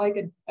 I was not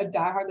like a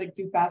diehard like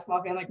Duke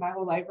basketball fan like my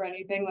whole life or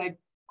anything. Like,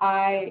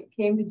 I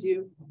came to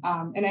Duke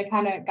and I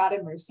kind of got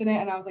immersed in it,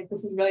 and I was like,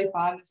 this is really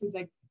fun. This is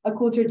like a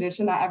cool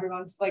tradition that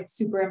everyone's like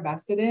super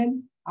invested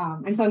in.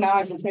 And so now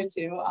I've been here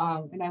too.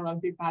 And I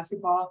love Duke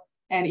basketball.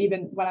 And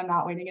even when I'm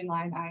not waiting in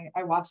line,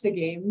 I watch the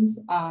games.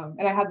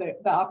 And I had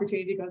the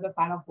opportunity to go to the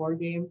Final Four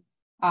game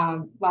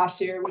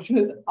last year, which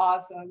was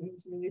awesome. It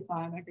was really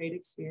fun, a great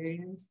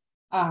experience.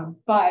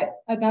 But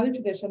another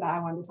tradition that I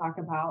wanted to talk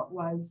about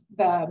was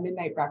the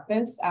midnight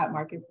breakfast at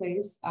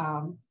Marketplace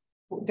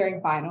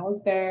during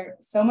finals. They're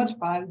so much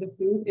fun. The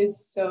food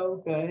is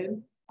so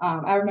good.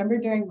 I remember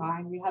during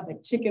mine, we had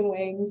like chicken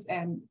wings,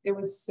 and it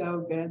was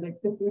so good. Like,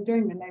 the food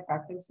during midnight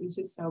breakfast is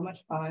just so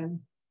much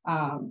fun.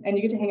 And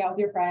you get to hang out with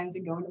your friends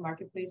and go into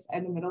Marketplace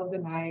in the middle of the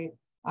night.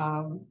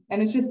 And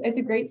it's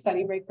a great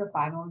study break for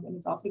finals. And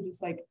it's also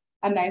just like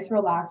a nice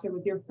relaxer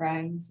with your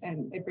friends,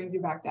 and it brings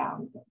you back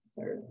down.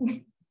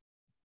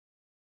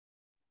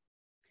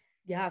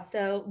 Yeah,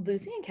 so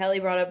Lucy and Kelly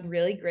brought up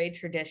really great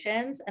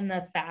traditions, and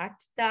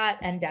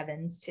and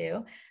Devan's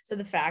too. So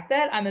the fact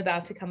that I'm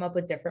about to come up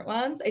with different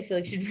ones, I feel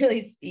like should really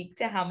speak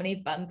to how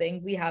many fun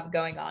things we have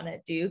going on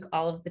at Duke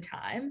all of the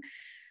time.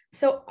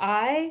 So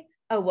I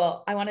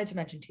wanted to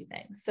mention two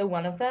things. So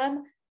one of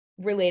them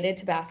related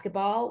to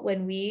basketball,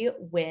 when we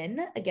win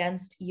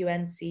against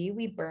UNC,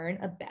 we burn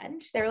a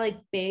bench. They're like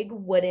big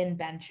wooden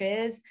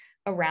benches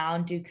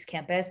around Duke's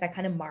campus that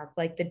kind of mark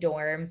like the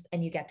dorms,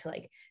 and you get to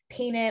like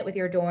paint it with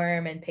your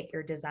dorm and pick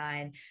your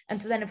design. And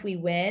so then if we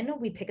win,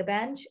 we pick a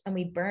bench and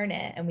we burn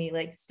it, and we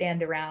like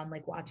stand around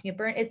like watching it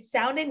burn. It's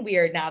sounding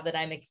weird now that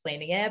I'm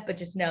explaining it, but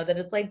just know that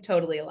it's like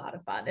totally a lot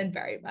of fun and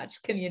very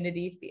much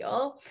community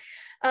feel.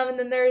 And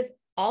then there's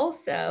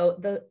also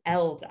the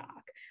LDOC,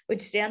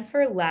 which stands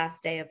for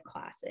last day of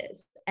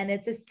classes. And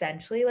it's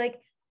essentially like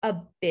a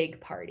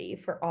big party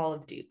for all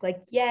of Duke.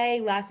 Like,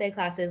 yay, last day of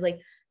classes. Like,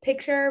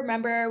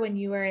 remember when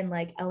you were in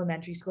like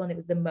elementary school and it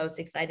was the most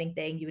exciting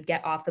thing? You would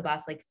get off the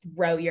bus, like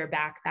throw your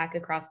backpack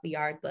across the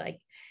yard. Like,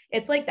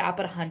 it's like that,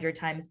 but 100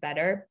 times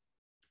better.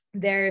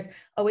 There's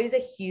always a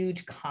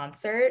huge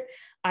concert.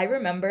 I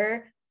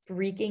remember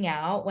freaking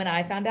out when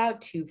I found out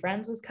Two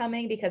Friends was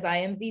coming, because I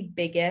am the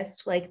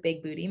biggest like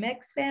Big Booty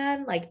Mix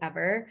fan like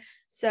ever.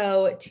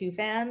 So Two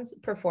Fans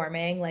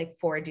performing like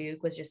for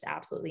Duke was just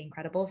absolutely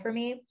incredible for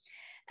me.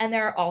 And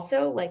there are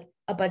also like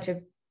a bunch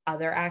of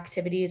other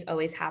activities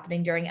always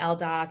happening during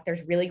LDOC.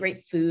 There's really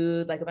great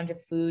food, like a bunch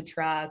of food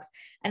trucks,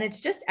 and it's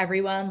just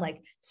everyone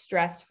like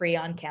stress-free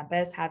on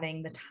campus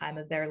having the time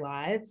of their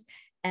lives.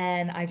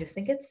 And I just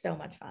think it's so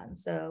much fun.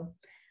 So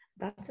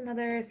that's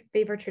another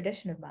favorite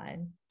tradition of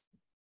mine.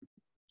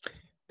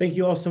 Thank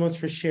you all so much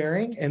for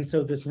sharing. And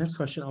so this next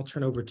question, I'll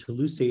turn over to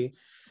Lucy.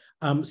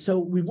 So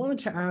we wanted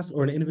to ask,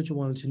 or an individual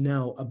wanted to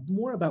know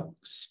more about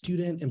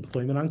student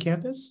employment on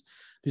campus.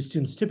 Do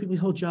students typically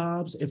hold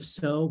jobs? If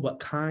so, what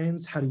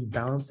kinds? How do you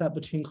balance that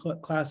between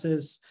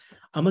classes?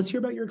 Let's hear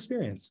about your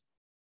experience.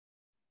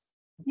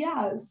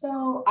 Yeah,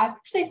 so I've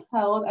actually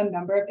held a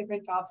number of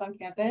different jobs on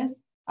campus,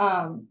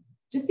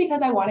 just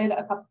because I wanted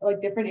a couple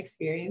like different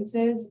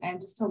experiences and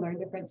just to learn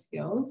different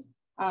skills.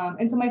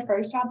 And so my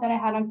first job that I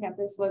had on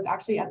campus was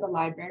actually at the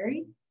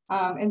library.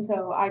 And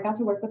so I got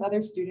to work with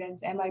other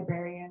students and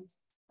librarians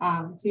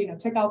to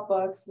check out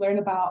books, learn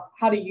about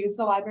how to use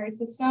the library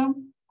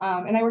system.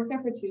 And I worked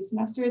there for 2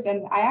 semesters,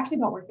 and I actually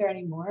don't work there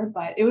anymore,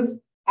 but it was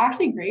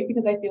actually great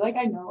because I feel like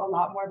I know a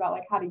lot more about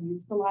like how to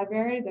use the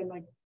library than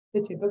like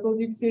the typical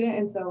Duke student.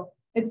 And so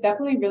it's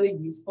definitely really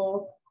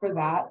useful for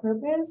that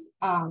purpose.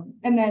 And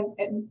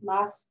then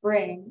last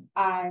spring,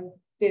 I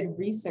did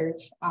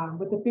research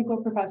with the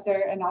Foucault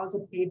professor, and that was a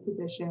paid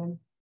position,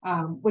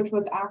 which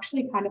was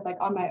actually kind of like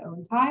on my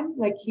own time.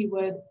 Like he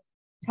would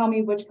tell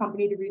me which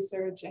company to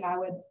research and I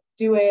would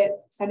do it,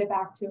 send it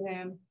back to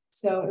him.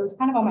 So it was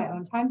kind of on my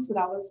own time. So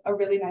that was a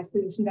really nice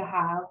position to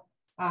have.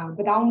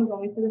 But that one was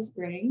only for the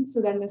spring. So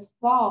then this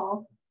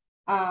fall,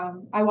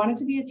 I wanted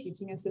to be a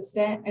teaching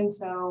assistant. And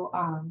so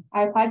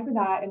I applied for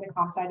that in the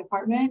comp sci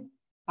department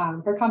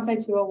for comp sci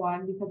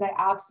 201 because I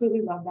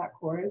absolutely love that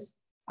course.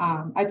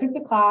 I took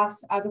the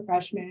class as a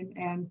freshman,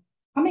 and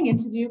coming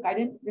into Duke, I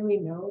didn't really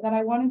know that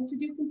I wanted to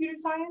do computer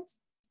science,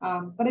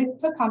 but I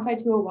took comp sci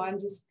 201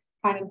 just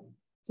kind of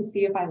to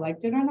see if I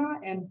liked it or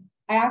not. And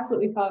I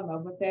absolutely fell in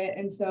love with it.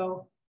 And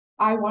so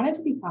I wanted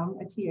to become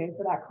a TA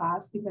for that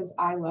class because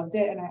I loved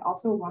it. And I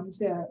also wanted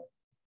to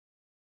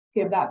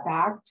give that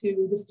back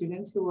to the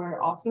students who were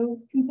also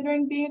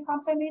considering being a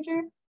comp sci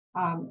major.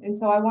 And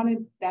so I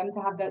wanted them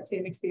to have that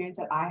same experience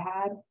that I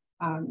had,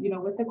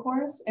 with the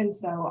course. And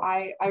so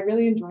I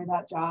really enjoy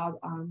that job,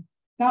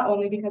 not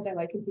only because I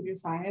like computer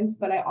science,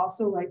 but I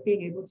also like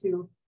being able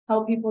to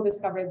help people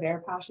discover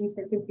their passions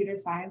for computer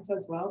science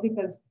as well,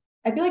 because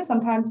I feel like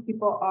sometimes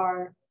people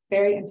are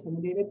very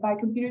intimidated by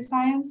computer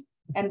science.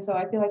 And so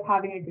I feel like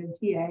having a good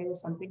TA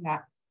is something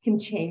that can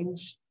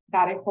change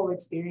that whole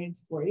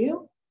experience for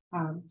you.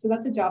 So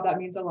that's a job that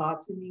means a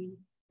lot to me.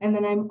 And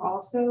then I'm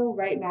also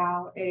right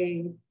now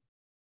I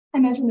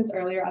mentioned this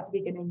earlier at the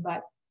beginning,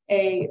 but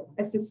a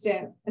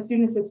student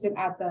assistant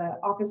at the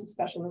Office of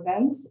Special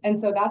Events. And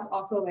so that's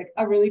also like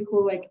a really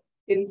cool like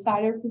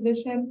insider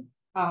position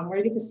where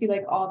you get to see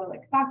like all the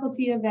like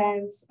faculty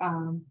events,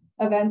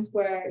 events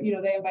where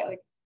they invite like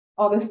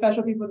all the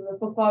special people to the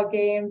football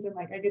games, and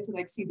like I get to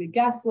like see the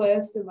guest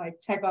list and like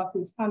check off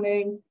who's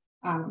coming.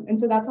 And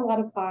so that's a lot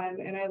of fun,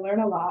 and I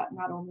learn a lot,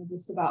 not only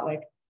just about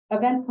like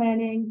event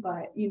planning,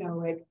 but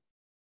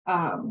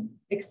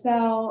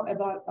Excel,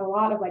 about a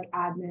lot of like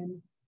admin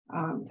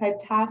type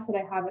tasks that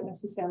I haven't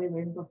necessarily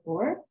learned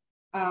before.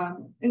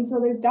 And so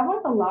there's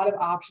definitely a lot of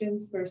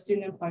options for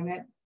student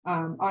employment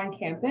on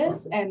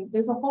campus, and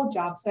there's a whole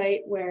job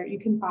site where you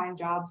can find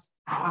jobs,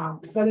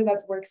 whether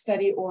that's work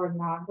study or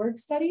non-work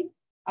study,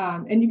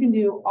 and you can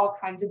do all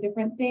kinds of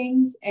different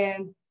things,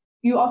 and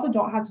you also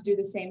don't have to do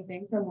the same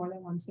thing for more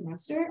than one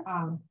semester.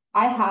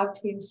 I have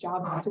changed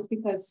jobs just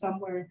because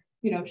some were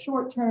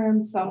short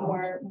term, some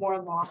were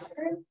more long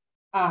term.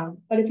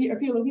 But if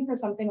you're looking for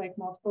something like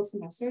multiple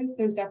semesters,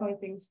 there's definitely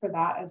things for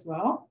that as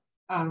well.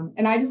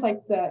 And I just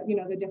like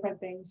the different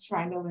things,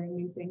 trying to learn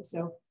new things.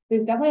 So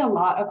there's definitely a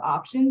lot of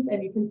options,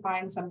 and you can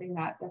find something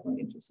that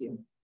definitely interests you.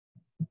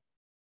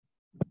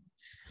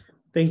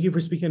 Thank you for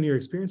speaking on your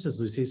experiences,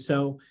 Lucy.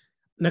 So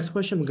next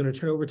question, we're going to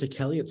turn over to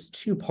Kelly. It's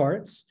 2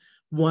 parts.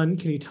 1,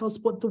 can you tell us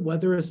what the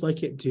weather is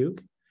like at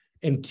Duke?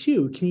 And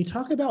 2, can you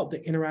talk about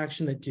the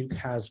interaction that Duke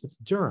has with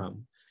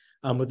Durham,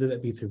 whether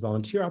that be through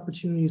volunteer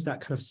opportunities,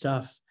 that kind of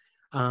stuff.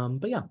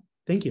 But yeah,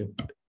 thank you.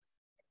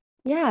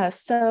 Yeah,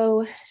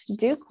 so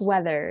Duke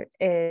weather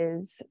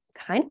is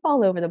kind of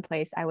all over the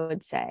place, I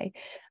would say.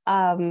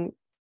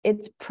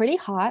 It's pretty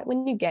hot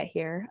when you get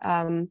here.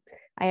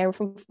 I am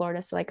from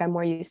Florida, so like I'm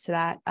more used to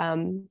that.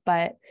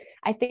 But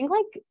I think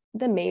like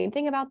the main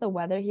thing about the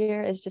weather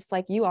here is just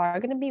like you are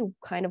going to be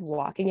kind of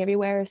walking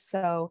everywhere.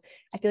 So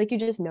I feel like you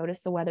just notice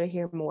the weather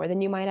here more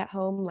than you might at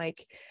home.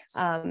 Like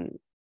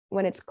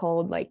when it's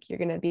cold, like you're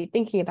going to be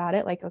thinking about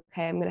it, like,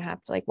 okay, I'm going to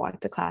have to like walk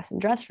to class and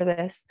dress for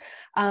this.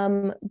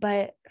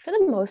 But for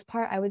the most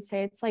part, I would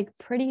say it's like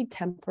pretty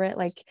temperate.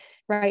 Like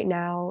right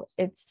now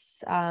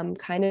it's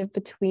kind of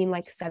between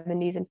like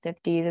 70s and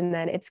 50s, and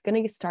then it's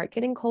going to start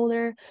getting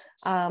colder.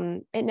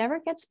 It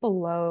never gets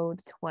below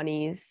the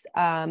 20s.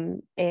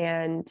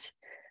 And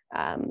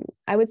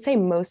I would say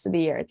most of the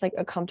year it's like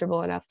a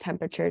comfortable enough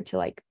temperature to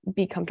like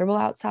be comfortable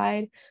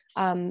outside.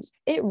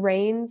 It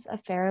rains a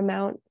fair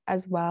amount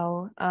as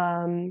well.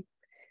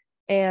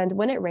 And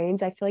when it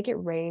rains, I feel like it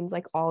rains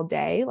like all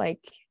day. Like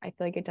I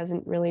feel like it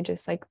doesn't really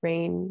just like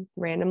rain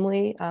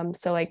randomly.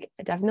 So like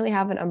I definitely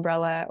have an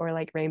umbrella or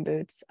like rain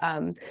boots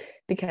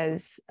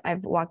because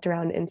I've walked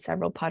around in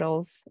several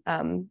puddles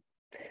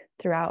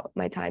throughout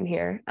my time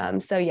here.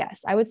 So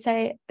yes, I would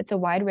say it's a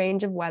wide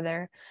range of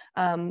weather.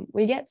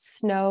 We get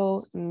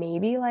snow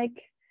maybe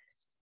like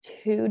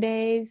 2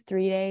 days,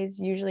 3 days,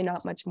 usually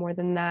not much more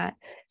than that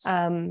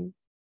in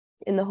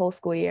the whole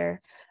school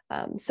year.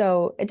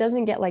 So it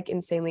doesn't get like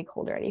insanely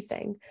cold or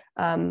anything.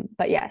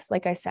 But yes,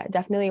 like I said,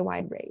 definitely a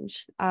wide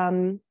range.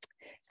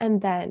 And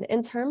then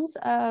in terms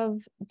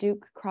of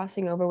Duke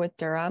crossing over with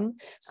Durham,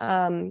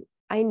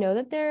 I know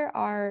that there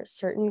are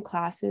certain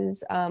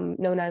classes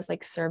known as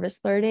like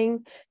service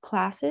learning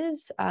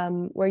classes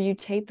where you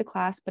take the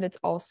class, but it's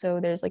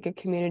also there's like a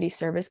community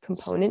service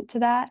component to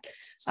that.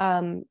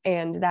 And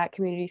that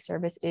community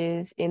service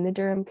is in the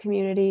Durham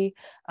community.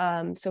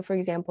 So for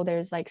example,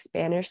 there's like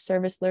Spanish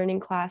service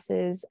learning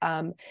classes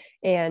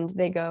and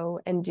they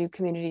go and do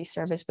community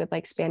service with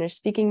like Spanish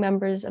speaking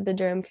members of the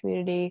Durham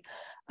community.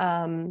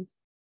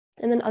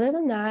 And then other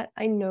than that,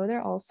 I know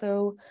there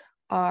also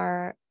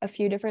are a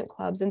few different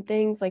clubs and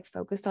things like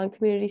focused on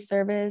community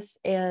service.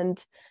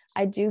 And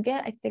I do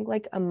get, I think,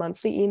 like a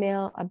monthly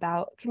email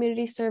about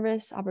community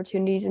service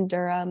opportunities in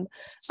Durham.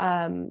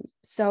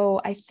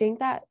 So I think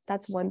that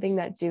that's one thing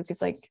that Duke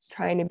is like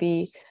trying to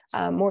be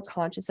more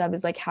conscious of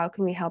is like, how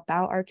can we help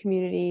out our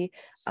community?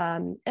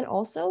 And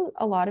also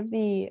a lot of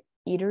the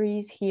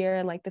eateries here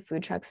and like the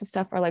food trucks and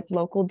stuff are like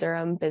local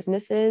Durham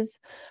businesses.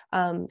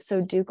 So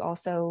Duke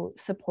also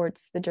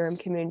supports the Durham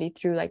community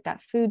through like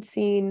that food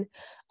scene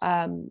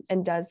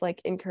and does like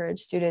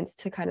encourage students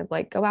to kind of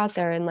like go out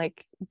there and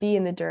like be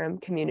in the Durham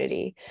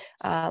community.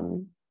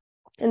 And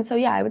so,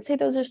 yeah, I would say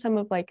those are some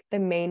of like the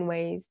main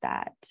ways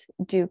that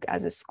Duke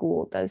as a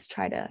school does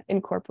try to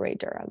incorporate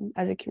Durham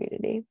as a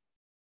community.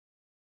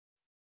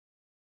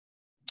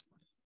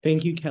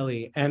 Thank you,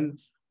 Kelly. And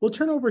we'll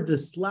turn over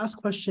this last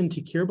question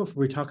to Kyra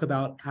before we talk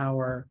about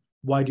our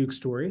Why Duke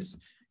stories.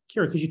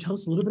 Kyra, could you tell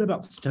us a little bit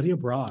about study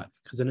abroad?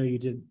 Because I know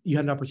you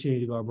had an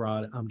opportunity to go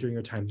abroad during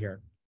your time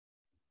here.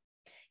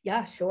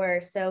 Yeah,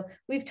 sure. So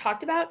we've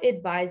talked about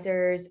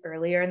advisors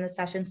earlier in the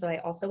session. So I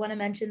also want to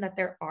mention that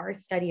there are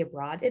study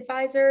abroad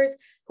advisors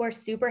who are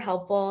super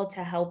helpful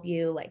to help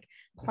you like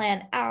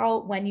plan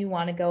out when you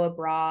want to go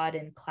abroad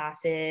and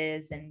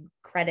classes and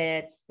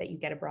credits that you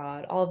get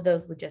abroad, all of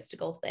those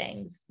logistical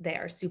things they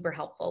are super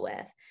helpful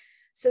with.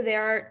 So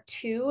there are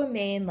two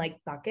main like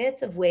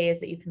buckets of ways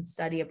that you can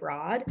study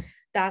abroad.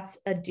 That's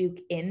a Duke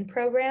in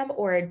program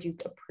or a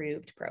Duke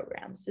approved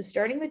program. So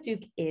starting with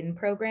Duke in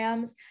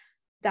programs,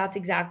 that's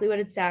exactly what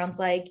it sounds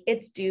like.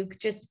 It's Duke,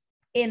 just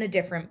in a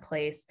different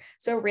place.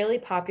 So a really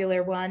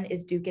popular one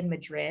is Duke in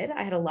Madrid.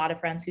 I had a lot of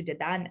friends who did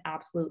that and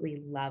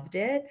absolutely loved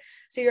it.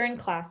 So you're in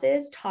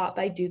classes taught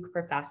by Duke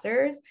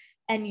professors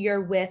and you're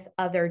with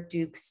other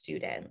Duke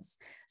students.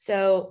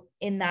 So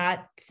in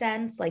that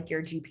sense, like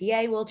your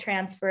GPA will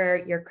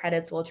transfer, your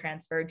credits will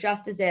transfer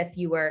just as if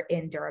you were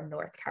in Durham,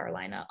 North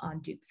Carolina on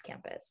Duke's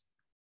campus.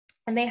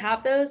 And they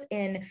have those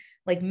in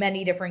like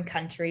many different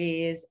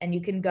countries, and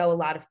you can go a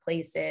lot of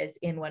places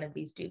in one of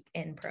these Duke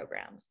in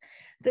programs.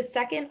 The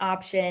second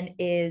option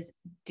is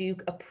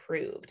Duke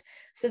approved.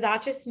 So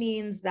that just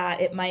means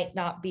that it might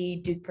not be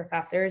Duke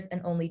professors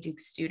and only Duke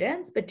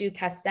students, but Duke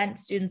has sent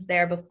students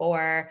there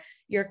before.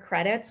 Your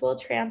credits will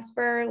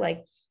transfer.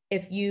 Like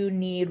if you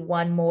need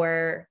one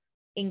more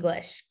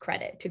English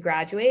credit to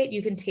graduate,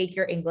 you can take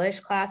your English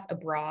class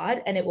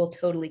abroad and it will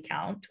totally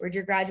count towards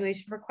your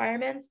graduation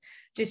requirements.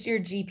 Just your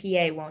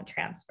GPA won't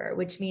transfer,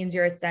 which means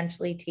you're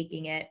essentially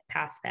taking it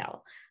pass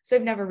fail. So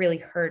I've never really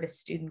heard a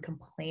student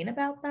complain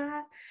about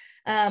that.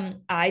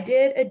 I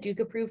did a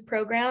Duke approved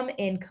program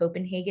in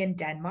Copenhagen,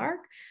 Denmark.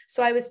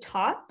 So I was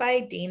taught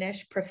by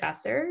Danish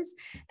professors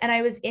and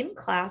I was in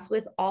class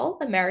with all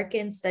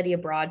American study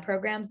abroad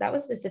programs. That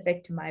was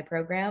specific to my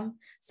program.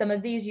 Some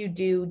of these you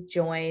do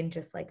join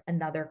just like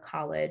another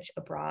college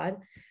abroad.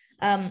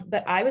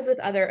 But I was with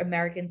other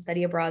American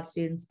study abroad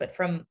students, but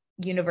from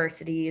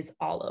universities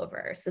all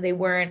over. So they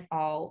weren't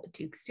all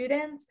Duke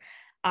students.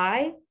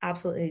 I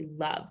absolutely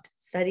loved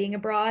studying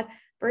abroad.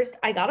 First,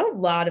 I got a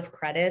lot of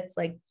credits.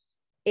 Like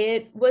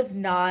it was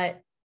not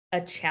a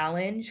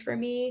challenge for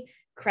me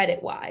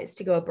credit wise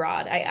to go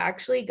abroad. I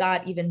actually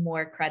got even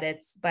more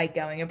credits by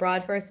going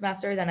abroad for a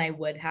semester than I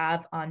would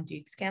have on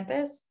Duke's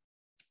campus.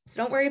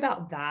 So don't worry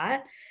about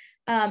that.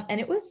 And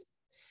it was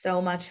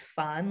so much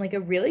fun, like a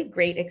really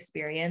great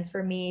experience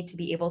for me to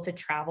be able to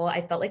travel.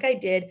 I felt like I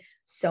did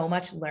so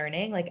much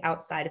learning, like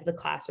outside of the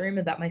classroom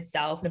about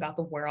myself and about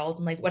the world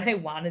and like what I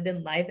wanted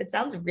in life. It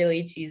sounds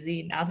really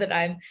cheesy now that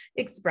I'm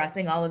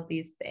expressing all of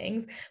these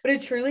things, but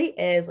it truly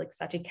is like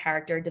such a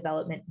character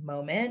development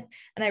moment.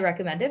 And I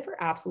recommend it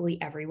for absolutely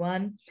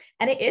everyone.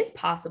 And it is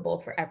possible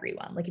for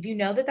everyone. Like if you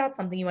know that that's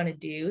something you want to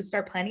do,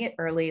 start planning it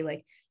early.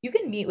 Like you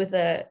can meet with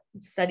a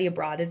study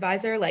abroad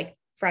advisor, like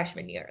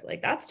freshman year,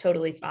 like that's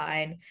totally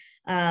fine.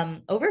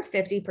 Over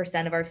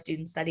 50% of our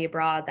students study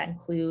abroad. That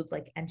includes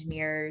like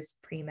engineers,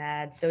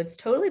 pre-med. So it's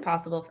totally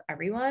possible for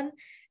everyone.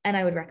 And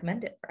I would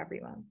recommend it for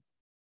everyone.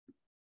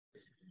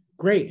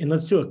 Great. And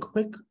let's do a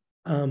quick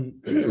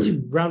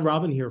round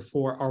robin here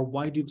for our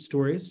Why Duke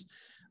stories.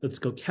 Let's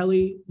go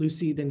Kelly,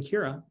 Lucy, then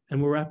Kyra,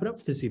 and we'll wrap it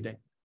up this evening.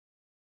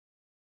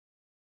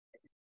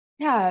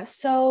 Yeah,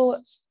 so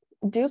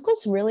Duke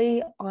was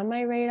really on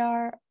my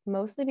radar,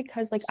 mostly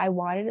because like I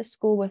wanted a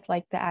school with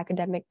like the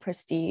academic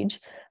prestige,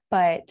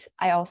 but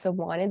I also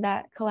wanted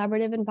that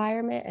collaborative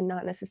environment and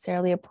not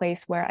necessarily a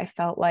place where I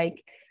felt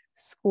like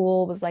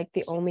school was like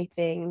the only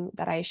thing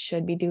that I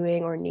should be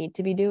doing or need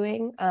to be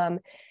doing.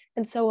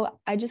 And so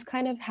I just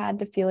kind of had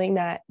the feeling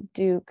that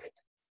Duke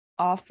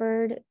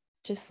offered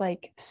just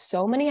like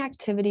so many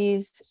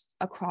activities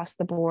across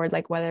the board,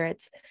 like whether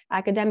it's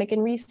academic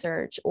and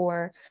research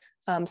or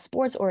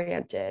sports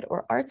oriented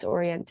or arts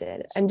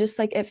oriented. And just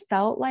like it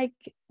felt like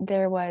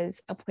there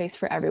was a place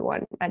for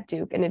everyone at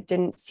Duke. And it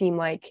didn't seem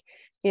like,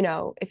 you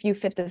know, if you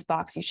fit this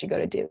box, you should go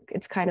to Duke.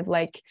 It's kind of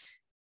like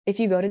if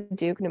you go to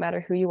Duke, no matter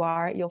who you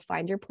are, you'll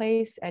find your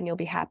place and you'll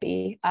be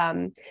happy.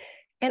 And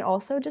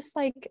also just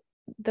like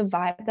the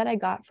vibe that I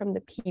got from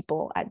the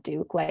people at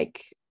Duke,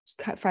 like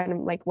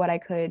from like what I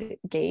could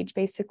gauge,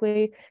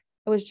 basically,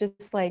 it was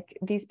just like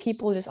these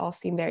people just all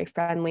seem very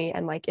friendly,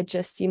 and like it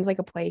just seems like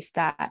a place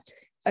that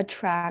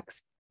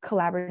attracts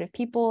collaborative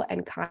people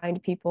and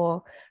kind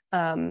people,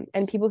 and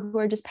people who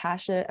are just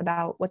passionate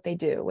about what they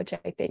do, which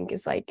I think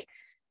is like,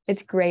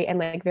 it's great and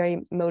like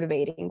very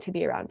motivating to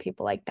be around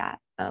people like that.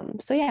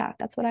 So yeah,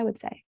 that's what I would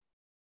say.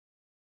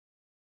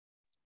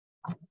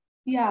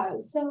 Yeah,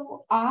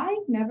 so I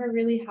never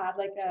really had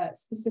like a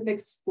specific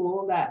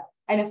school that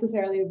I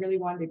necessarily really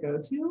wanted to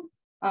go to.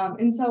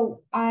 And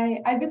so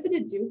I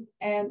visited Duke,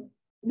 and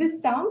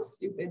this sounds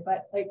stupid,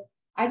 but like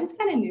I just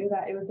kind of knew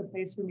that it was a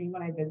place for me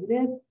when I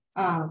visited.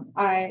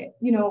 I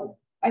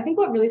think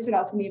what really stood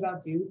out to me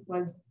about Duke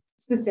was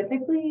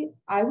specifically,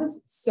 I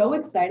was so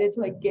excited to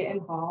like get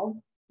involved.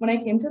 When I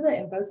came to the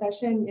info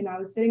session and I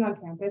was sitting on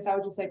campus, I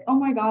was just like, oh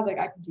my God, like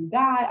I could do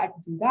that, I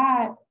could do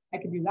that, I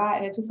could do that.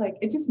 And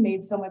it just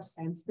made so much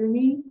sense for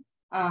me.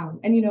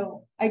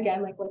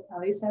 Again, like what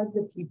Kelly said,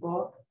 the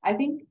people, I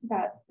think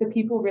that the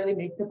people really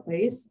make the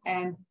place,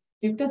 and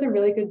Duke does a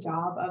really good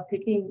job of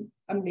picking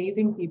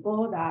amazing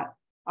people that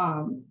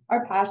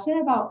are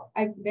passionate about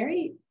like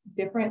very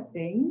different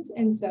things.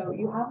 And so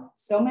you have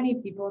so many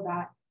people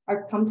that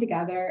are come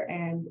together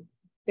and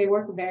they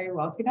work very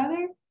well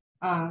together.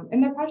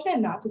 And they're passionate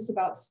not just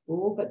about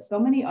school, but so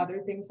many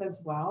other things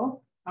as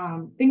well.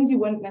 Things you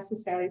wouldn't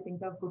necessarily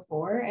think of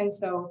before. And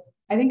so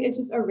I think it's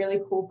just a really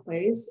cool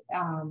place.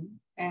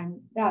 And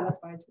yeah, that's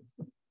why I chose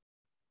it.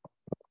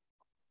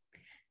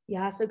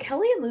 Yeah, so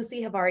Kelly and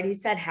Lucy have already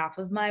said half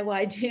of my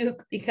why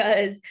Duke,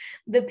 because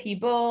the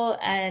people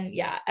and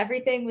yeah,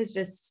 everything was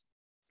just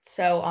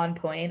so on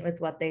point with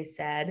what they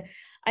said.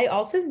 I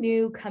also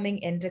knew coming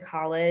into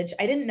college,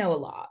 I didn't know a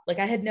lot. Like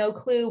I had no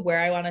clue where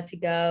I wanted to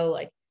go,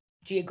 like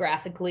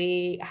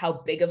geographically, how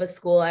big of a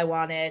school I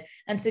wanted.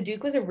 And so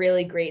Duke was a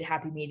really great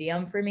happy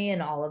medium for me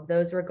in all of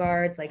those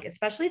regards, like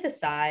especially the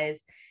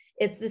size.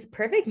 It's this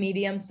perfect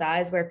medium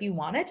size where if you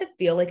want it to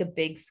feel like a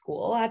big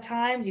school at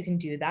times, you can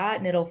do that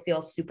and it'll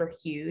feel super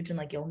huge and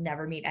like you'll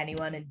never meet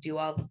anyone and do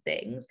all the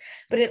things.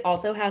 But it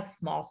also has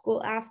small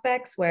school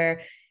aspects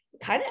where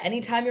kind of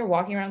anytime you're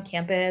walking around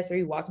campus or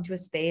you walk into a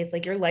space,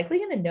 like you're likely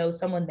going to know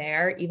someone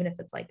there, even if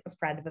it's like a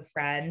friend of a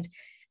friend.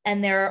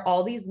 And there are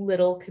all these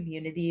little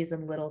communities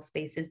and little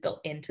spaces built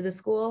into the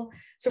school.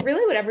 So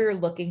really whatever you're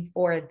looking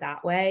for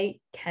that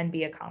way can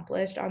be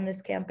accomplished on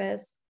this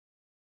campus.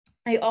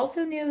 I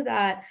also knew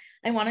that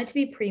I wanted to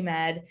be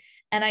pre-med,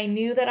 and I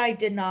knew that I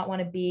did not want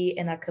to be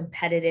in a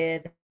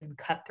competitive and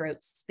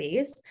cutthroat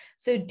space.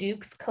 So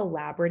Duke's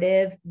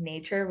collaborative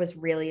nature was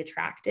really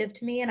attractive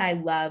to me. And I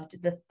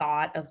loved the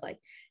thought of like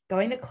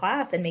going to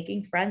class and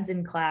making friends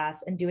in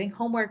class and doing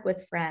homework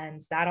with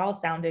friends. That all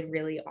sounded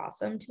really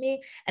awesome to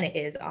me. And it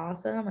is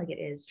awesome, like it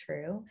is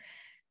true.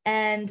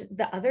 And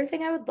the other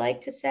thing I would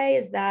like to say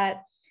is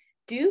that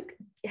Duke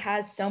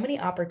has so many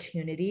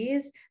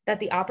opportunities that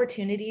the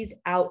opportunities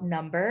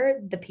outnumber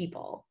the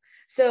people.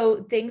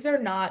 So things are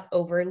not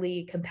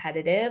overly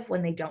competitive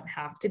when they don't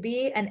have to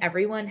be. And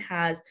everyone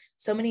has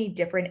so many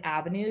different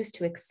avenues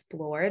to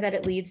explore that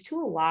it leads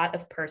to a lot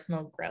of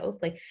personal growth.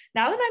 Like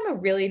now that I'm a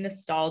really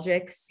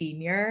nostalgic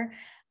senior,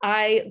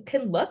 I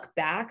can look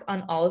back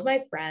on all of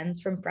my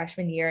friends from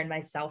freshman year and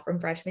myself from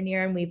freshman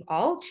year, and we've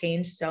all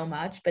changed so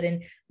much, but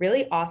in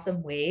really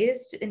awesome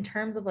ways in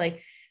terms of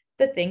like,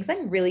 the things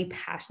I'm really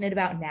passionate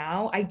about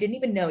now, I didn't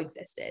even know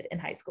existed in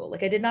high school.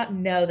 Like I did not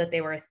know that they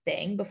were a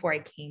thing before I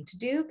came to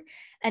Duke.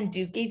 And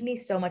Duke gave me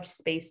so much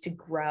space to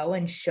grow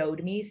and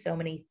showed me so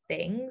many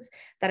things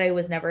that I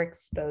was never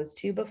exposed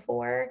to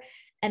before.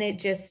 And it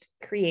just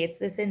creates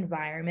this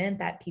environment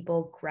that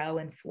people grow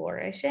and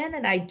flourish in.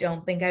 And I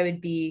don't think I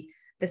would be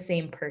the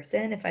same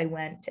person if I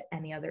went to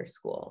any other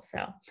school.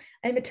 So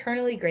I'm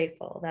eternally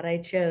grateful that I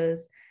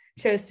chose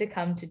to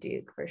come to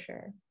Duke for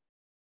sure.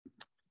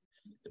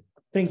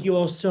 Thank you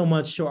all so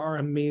much to our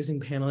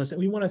amazing panelists. And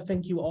we want to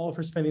thank you all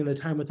for spending the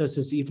time with us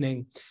this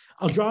evening.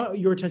 I'll draw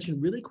your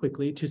attention really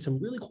quickly to some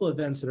really cool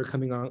events that are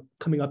coming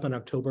up in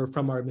October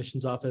from our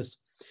admissions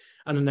office.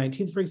 On the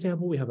 19th, for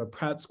example, we have a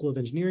Pratt School of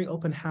Engineering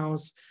open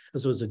house,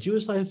 as well as a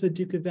Jewish Life at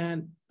Duke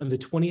event. On the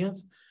 20th,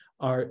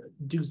 our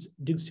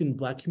Duke student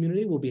Black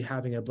community will be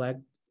having a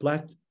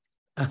Black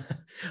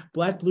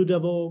Blue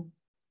Devil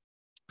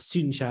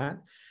student chat.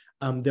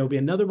 There will be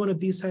another one of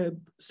these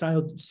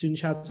style student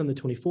chats on the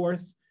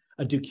 24th.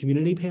 A Duke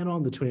community panel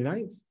on the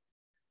 29th,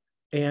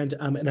 and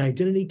an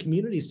identity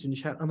community student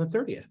chat on the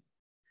 30th.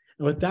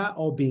 And with that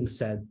all being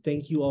said,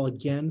 thank you all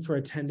again for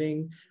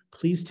attending.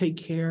 Please take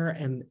care,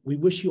 and we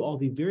wish you all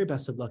the very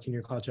best of luck in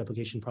your college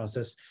application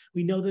process.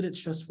 We know that it's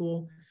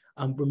stressful.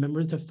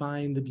 Remember to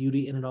find the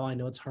beauty in it all. I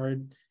know it's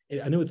hard.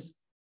 I know it's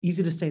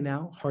easy to say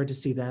now, hard to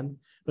see then,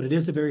 but it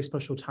is a very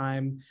special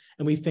time.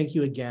 And we thank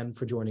you again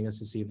for joining us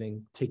this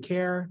evening. Take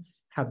care.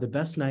 Have the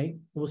best night.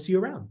 And we'll see you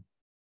around.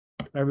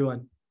 Bye,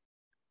 everyone.